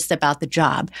not just about the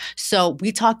job. So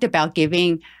we talked about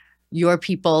giving your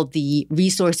people the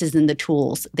resources and the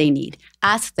tools they need.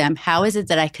 Ask them, how is it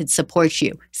that I could support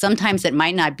you? Sometimes it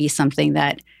might not be something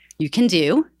that you can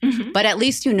do, but at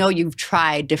least you've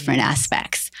tried different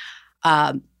aspects.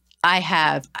 I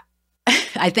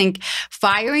think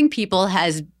firing people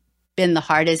has been the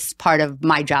hardest part of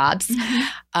my jobs,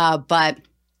 but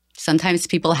sometimes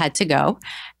people had to go.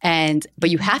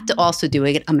 But you have to also do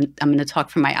it. I'm going to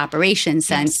talk from my operations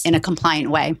sense in a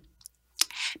compliant way,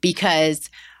 because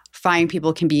firing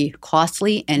people can be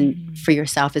costly and for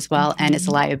yourself as well, and it's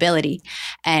a liability.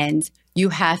 And you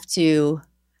have to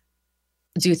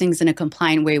do things in a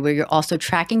compliant way where you're also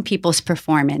tracking people's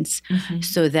performance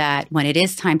so that when it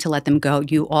is time to let them go,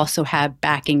 you also have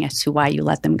backing as to why you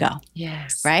let them go.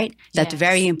 Yes. Right? That's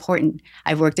very important.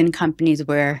 I've worked in companies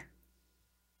where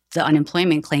the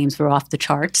unemployment claims were off the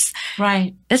charts.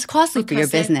 Right. It's costly for your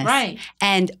business. Right.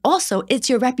 And also, it's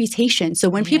your reputation. So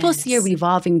when people see a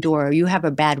revolving door, or you have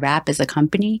a bad rap as a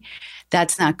company,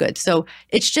 that's not good. So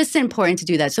it's just important to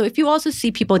do that. So if you also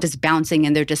see people just bouncing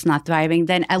and they're just not thriving,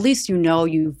 then at least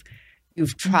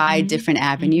you've tried different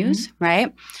avenues,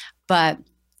 right? But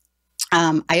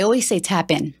I always say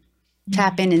tap in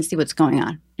and see what's going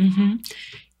on. Mm-hmm.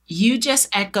 You just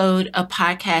echoed a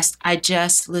podcast I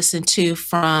just listened to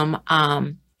from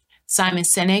Simon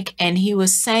Sinek, and he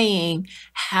was saying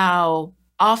how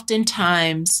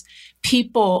oftentimes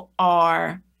people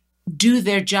do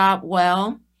their job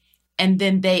well, and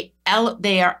then they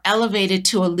are elevated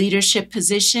to a leadership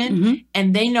position,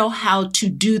 and they know how to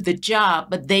do the job,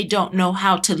 but they don't know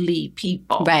how to lead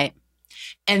people. Right.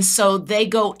 And so they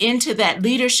go into that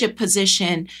leadership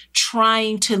position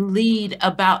trying to lead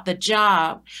about the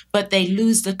job, but they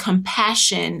lose the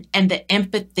compassion and the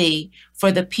empathy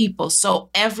for the people. So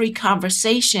every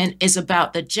conversation is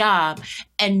about the job,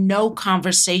 and no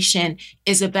conversation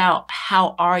is about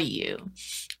how are you.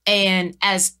 And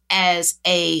as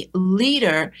a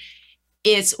leader,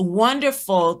 it's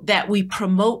wonderful that we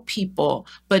promote people,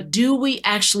 but do we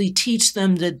actually teach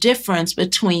them the difference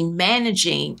between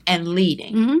managing and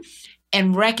leading?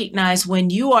 And recognize when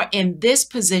you are in this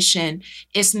position,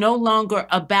 it's no longer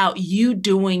about you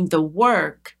doing the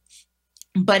work,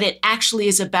 but it actually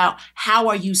is about how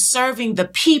are you serving the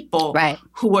people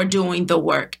who are doing the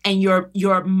work. And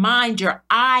your mind, your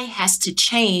eye has to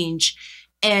change,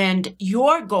 and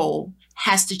your goal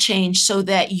has to change so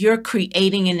that you're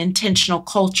creating an intentional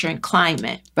culture and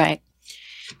climate. Right.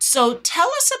 So tell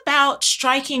us about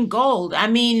striking gold. I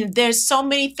mean, there's so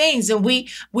many things, and we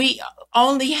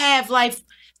only have like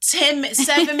 7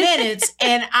 minutes,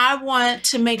 and I want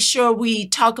to make sure we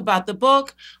talk about the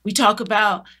book. We talk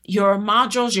about your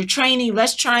modules, your training.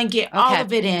 Let's try and get all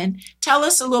of it in. Tell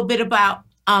us a little bit about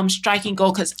striking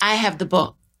gold, because I have the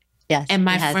book. Yes, and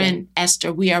my friend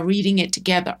Esther, we are reading it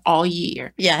together all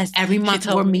year. Yes. Every month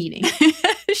we're meeting.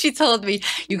 She told me,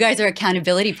 you guys are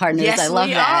accountability partners. Yes, I love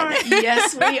that.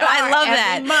 Yes, we are. I love Every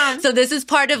that. month. So this is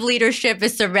part of leadership,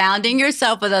 is surrounding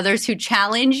yourself with others who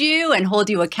challenge you and hold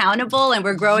you accountable, and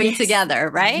we're growing together,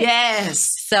 right? Yes.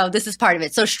 So this is part of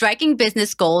it. So striking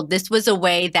business gold, this was a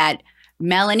way that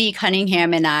Melanie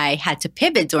Cunningham and I had to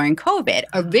pivot during COVID.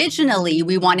 Originally,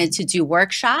 we wanted to do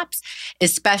workshops,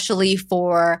 especially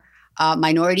for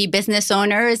minority business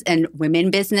owners and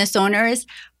women business owners.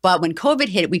 But when COVID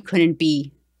hit, we couldn't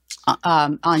be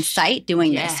on site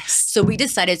doing this. So we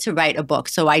decided to write a book.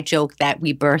 So I joke that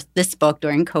we birthed this book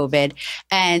during COVID,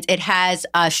 and it has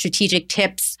strategic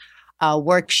tips,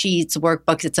 worksheets,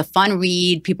 workbooks. It's a fun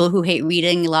read. People who hate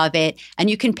reading love it.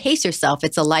 And you can pace yourself.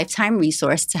 It's a lifetime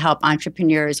resource to help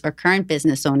entrepreneurs or current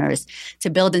business owners to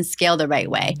build and scale the right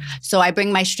way. So I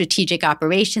bring my strategic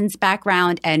operations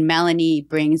background, and Melanie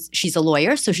she's a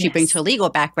lawyer, so she brings her legal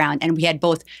background. And we had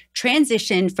both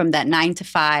transitioned from that 9 to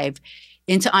 5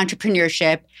 into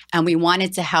entrepreneurship, and we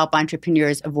wanted to help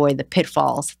entrepreneurs avoid the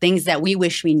pitfalls, things that we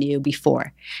wish we knew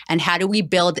before. And how do we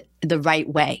build the right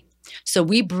way? So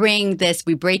we bring this,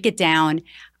 we break it down.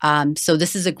 So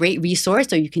this is a great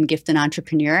resource, or you can gift an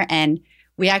entrepreneur. And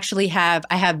we actually I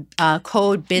have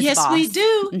code BizBoss. Yes, we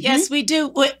do. Yes, we do.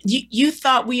 What, you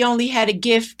thought we only had a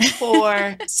gift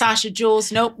for Sasha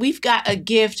Jules. Nope, we've got a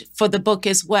gift for the book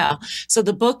as well. So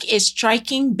the book is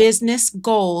Striking Business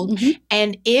Gold.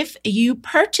 And if you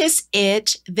purchase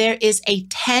it, there is a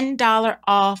 $10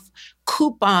 off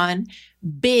coupon,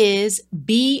 Biz,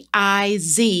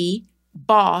 B-I-Z,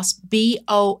 Boss,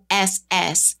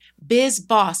 B-O-S-S,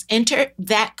 BizBoss. Enter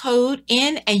that code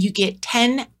in and you get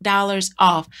 $10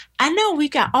 off. I know we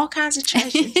got all kinds of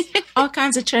treasures, all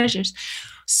kinds of treasures.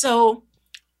 So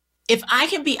if I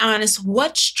can be honest,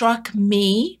 what struck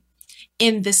me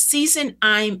in the season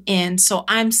I'm in, so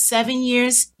I'm 7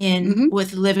 years in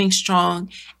with Living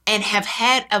Strong, and have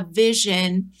had a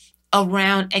vision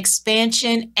around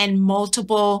expansion and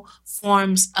multiple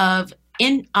forms of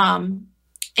income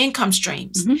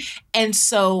streams. And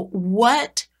so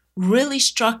what really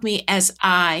struck me as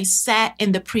I sat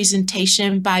in the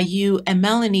presentation by you and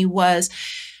Melanie was,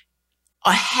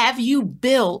 have you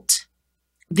built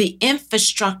the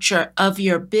infrastructure of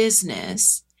your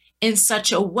business in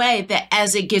such a way that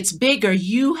as it gets bigger,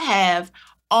 you have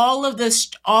all of the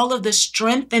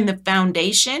strength in the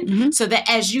foundation, so that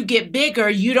as you get bigger,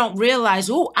 you don't realize,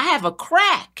 oh, I have a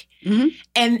crack, and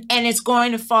it's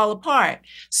going to fall apart.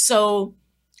 So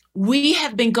we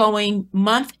have been going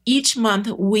each month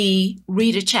we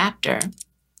read a chapter,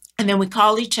 and then we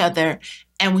call each other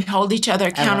and we hold each other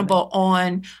accountable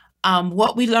on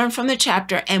what we learned from the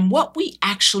chapter and what we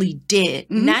actually did.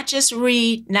 Not just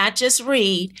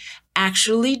read,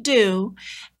 actually do,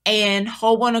 and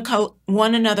hold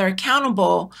one another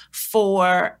accountable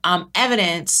for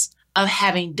evidence of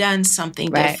having done something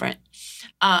different.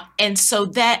 And so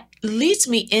that leads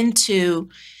me into,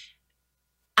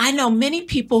 I know many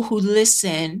people who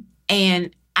listen,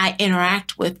 and I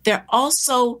interact with, they're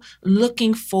also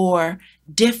looking for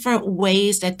different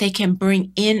ways that they can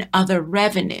bring in other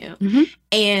revenue. Mm-hmm.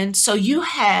 And so you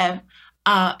have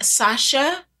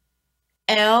Sasha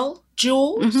L.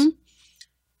 Jules. Mm-hmm.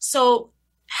 So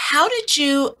how did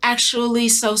you actually,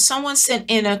 so someone sent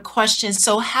in a question.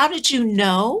 So how did you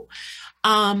know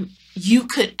you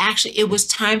could actually, it was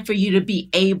time for you to be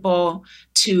able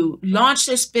to launch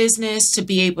this business, to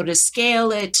be able to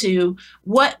scale it, to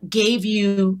what gave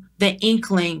you the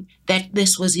inkling that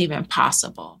this was even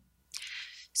possible?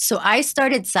 So I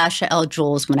started Sasha L.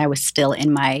 Jules when I was still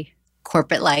in my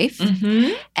corporate life.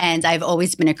 Mm-hmm. And I've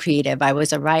always been a creative. I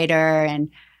was a writer and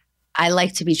I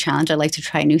like to be challenged. I like to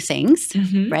try new things,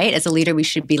 Mm-hmm. right? As a leader, we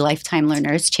should be lifetime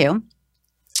learners too.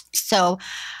 So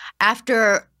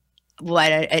after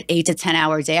an 8 to 10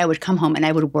 hour day, I would come home and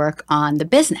I would work on the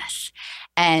business.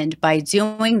 And by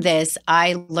doing this,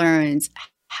 I learned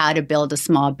how to build a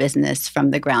small business from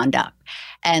the ground up.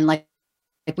 And like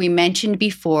we mentioned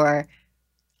before,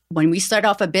 when we start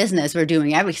off a business, we're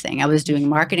doing everything. I was doing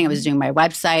marketing. I was doing my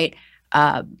website.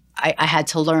 I had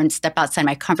to learn, step outside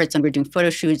my comfort zone. We're doing photo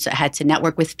shoots. I had to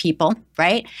network with people,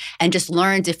 right? And just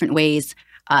learn different ways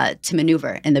to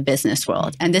maneuver in the business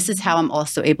world. And this is how I'm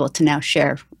also able to now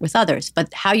share with others.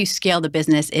 But how you scale the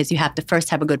business is you have to first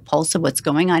have a good pulse of what's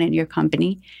going on in your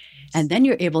company. And then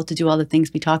you're able to do all the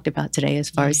things we talked about today as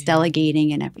far as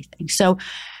delegating and everything. So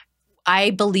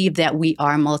I believe that we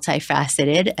are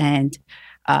multifaceted, and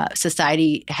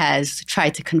society has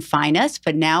tried to confine us.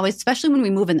 But now, especially when we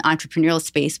move in the entrepreneurial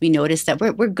space, we notice that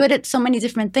we're good at so many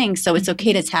different things. So it's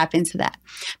okay to tap into that.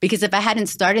 Because if I hadn't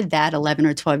started that 11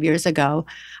 or 12 years ago,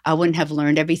 I wouldn't have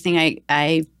learned everything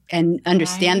I and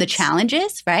understand the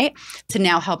challenges, right? To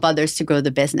now help others to grow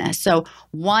the business. So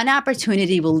one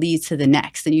opportunity will lead to the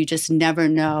next, and you just never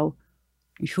know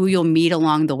who you'll meet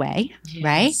along the way,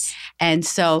 right? And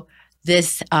so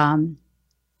this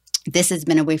has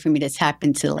been a way for me to tap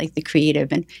into like the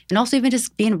creative and also even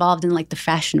just be involved in like the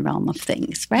fashion realm of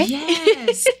things, right?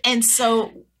 Yes. And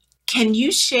so can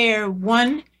you share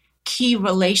one key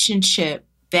relationship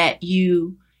that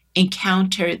you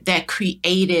encountered that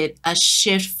created a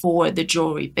shift for the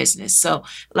jewelry business? So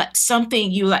like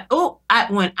something you like,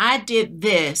 when I did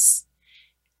this,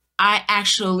 I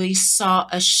actually saw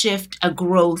a shift, a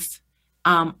growth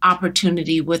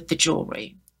opportunity with the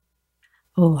jewelry.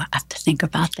 Oh, I have to think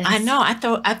about this. I know.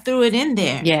 I threw it in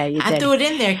there. Yeah, you did. I threw it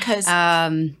in there because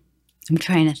I'm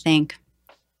trying to think.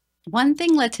 One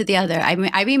thing led to the other.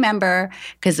 I remember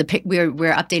because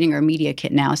we're updating our media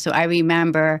kit now. So I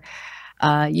remember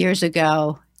years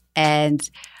ago, and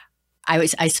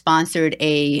I sponsored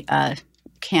a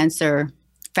cancer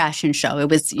fashion show. It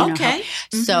was okay.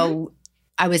 So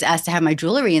I was asked to have my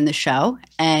jewelry in the show,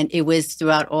 and it was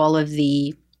throughout all of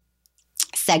the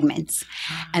segments.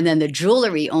 And then the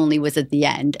jewelry only was at the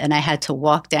end, and I had to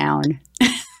walk down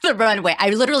the runway.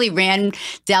 I literally ran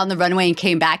down the runway and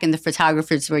came back, and the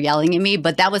photographers were yelling at me,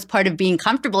 but that was part of being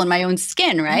comfortable in my own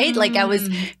skin, right? Like I was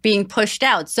being pushed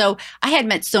out. So I had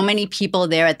met so many people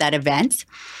there at that event.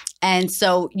 And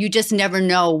so you just never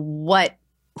know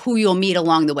who you'll meet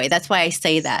along the way. That's why I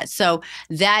say that. So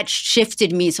that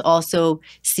shifted me to also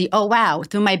see, oh, wow,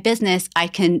 through my business, I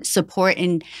can support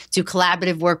and do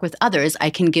collaborative work with others. I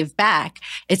can give back.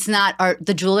 It's not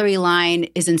the jewelry line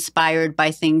is inspired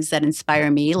by things that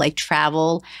inspire me, like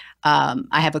travel. I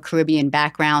have a Caribbean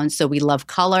background, so we love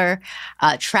color,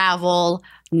 travel,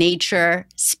 nature,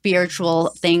 spiritual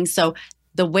things. So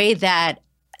the way that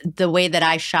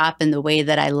I shop and the way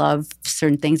that I love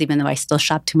certain things, even though I still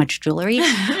shop too much jewelry,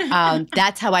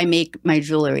 that's how I make my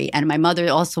jewelry. And my mother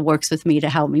also works with me to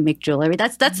help me make jewelry.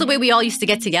 That's the way we all used to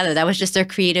get together. That was just our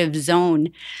creative zone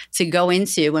to go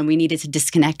into when we needed to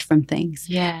disconnect from things.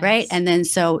 Yes. Right? And then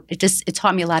so it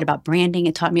taught me a lot about branding.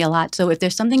 It taught me a lot. So if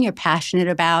there's something you're passionate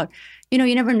about,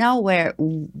 you never know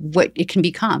what it can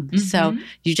become. Mm-hmm. So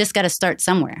you just got to start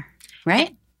somewhere,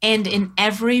 right? And in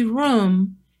every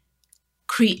room,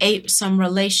 create some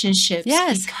relationships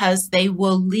because they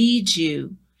will lead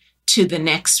you to the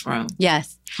next room.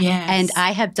 Yes. Yes. And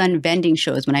I have done vending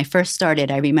shows. When I first started,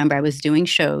 I remember I was doing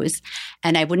shows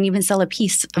and I wouldn't even sell a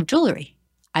piece of jewelry.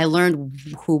 I learned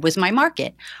who was my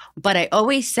market. But I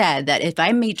always said that if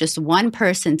I made just one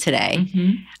person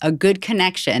today a good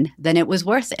connection, then it was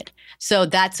worth it. So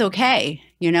that's okay.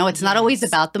 It's not always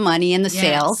about the money and the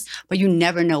sales, but you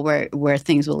never know where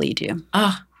things will lead you.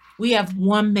 We have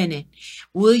 1 minute.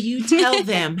 Will you tell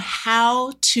them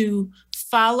how to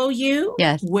follow you,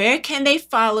 yes. Where can they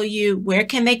follow you? Where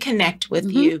can they connect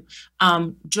with you?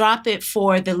 Drop it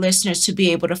for the listeners to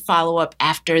be able to follow up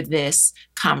after this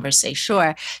conversation.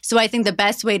 Sure. So I think the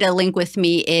best way to link with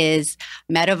me is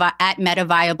at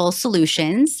MetaViable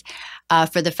Solutions.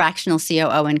 For the fractional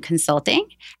COO and consulting.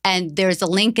 And there's a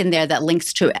link in there that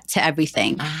links to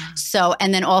everything. So,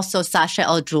 and then also Sasha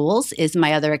L. Jewels is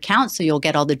my other account. So you'll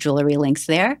get all the jewelry links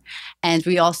there. And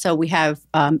we have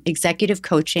executive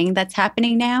coaching that's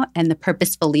happening now and the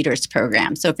Purposeful Leaders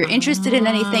program. So if you're interested in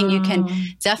anything, you can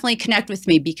definitely connect with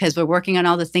me because we're working on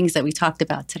all the things that we talked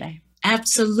about today.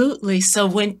 Absolutely.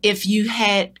 So if you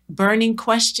had burning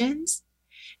questions,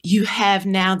 you have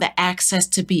now the access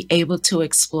to be able to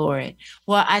explore it.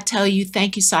 Well, I tell you,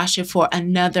 thank you, Sasha, for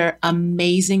another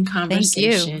amazing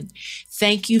conversation.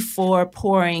 Thank you for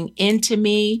pouring into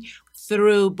me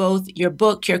through both your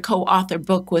book, your co-author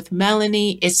book with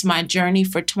Melanie. It's my journey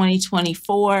for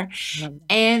 2024.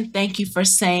 And thank you for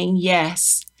saying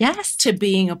yes to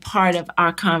being a part of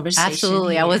our conversation.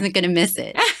 Absolutely. Here. I wasn't going to miss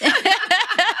it.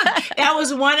 That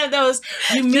was one of those,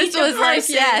 you meet the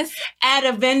person at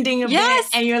a vending event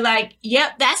and you're like,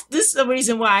 yep, this is the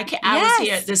reason why I was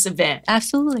here at this event.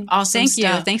 Absolutely. Awesome Thank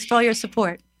stuff. you. Thanks for all your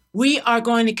support. We are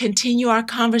going to continue our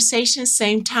conversation,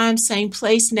 same time, same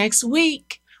place next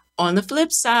week on The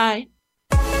Flip Side.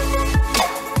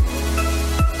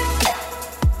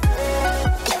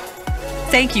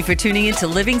 Thank you for tuning in to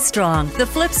Living Strong, The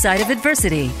Flip Side of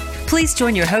Adversity. Please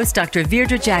join your host, Dr.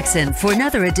 Virdra Jackson, for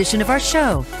another edition of our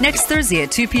show next Thursday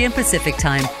at 2 p.m. Pacific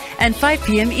Time and 5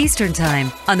 p.m. Eastern Time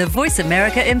on the Voice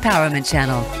America Empowerment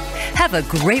Channel. Have a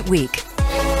great week.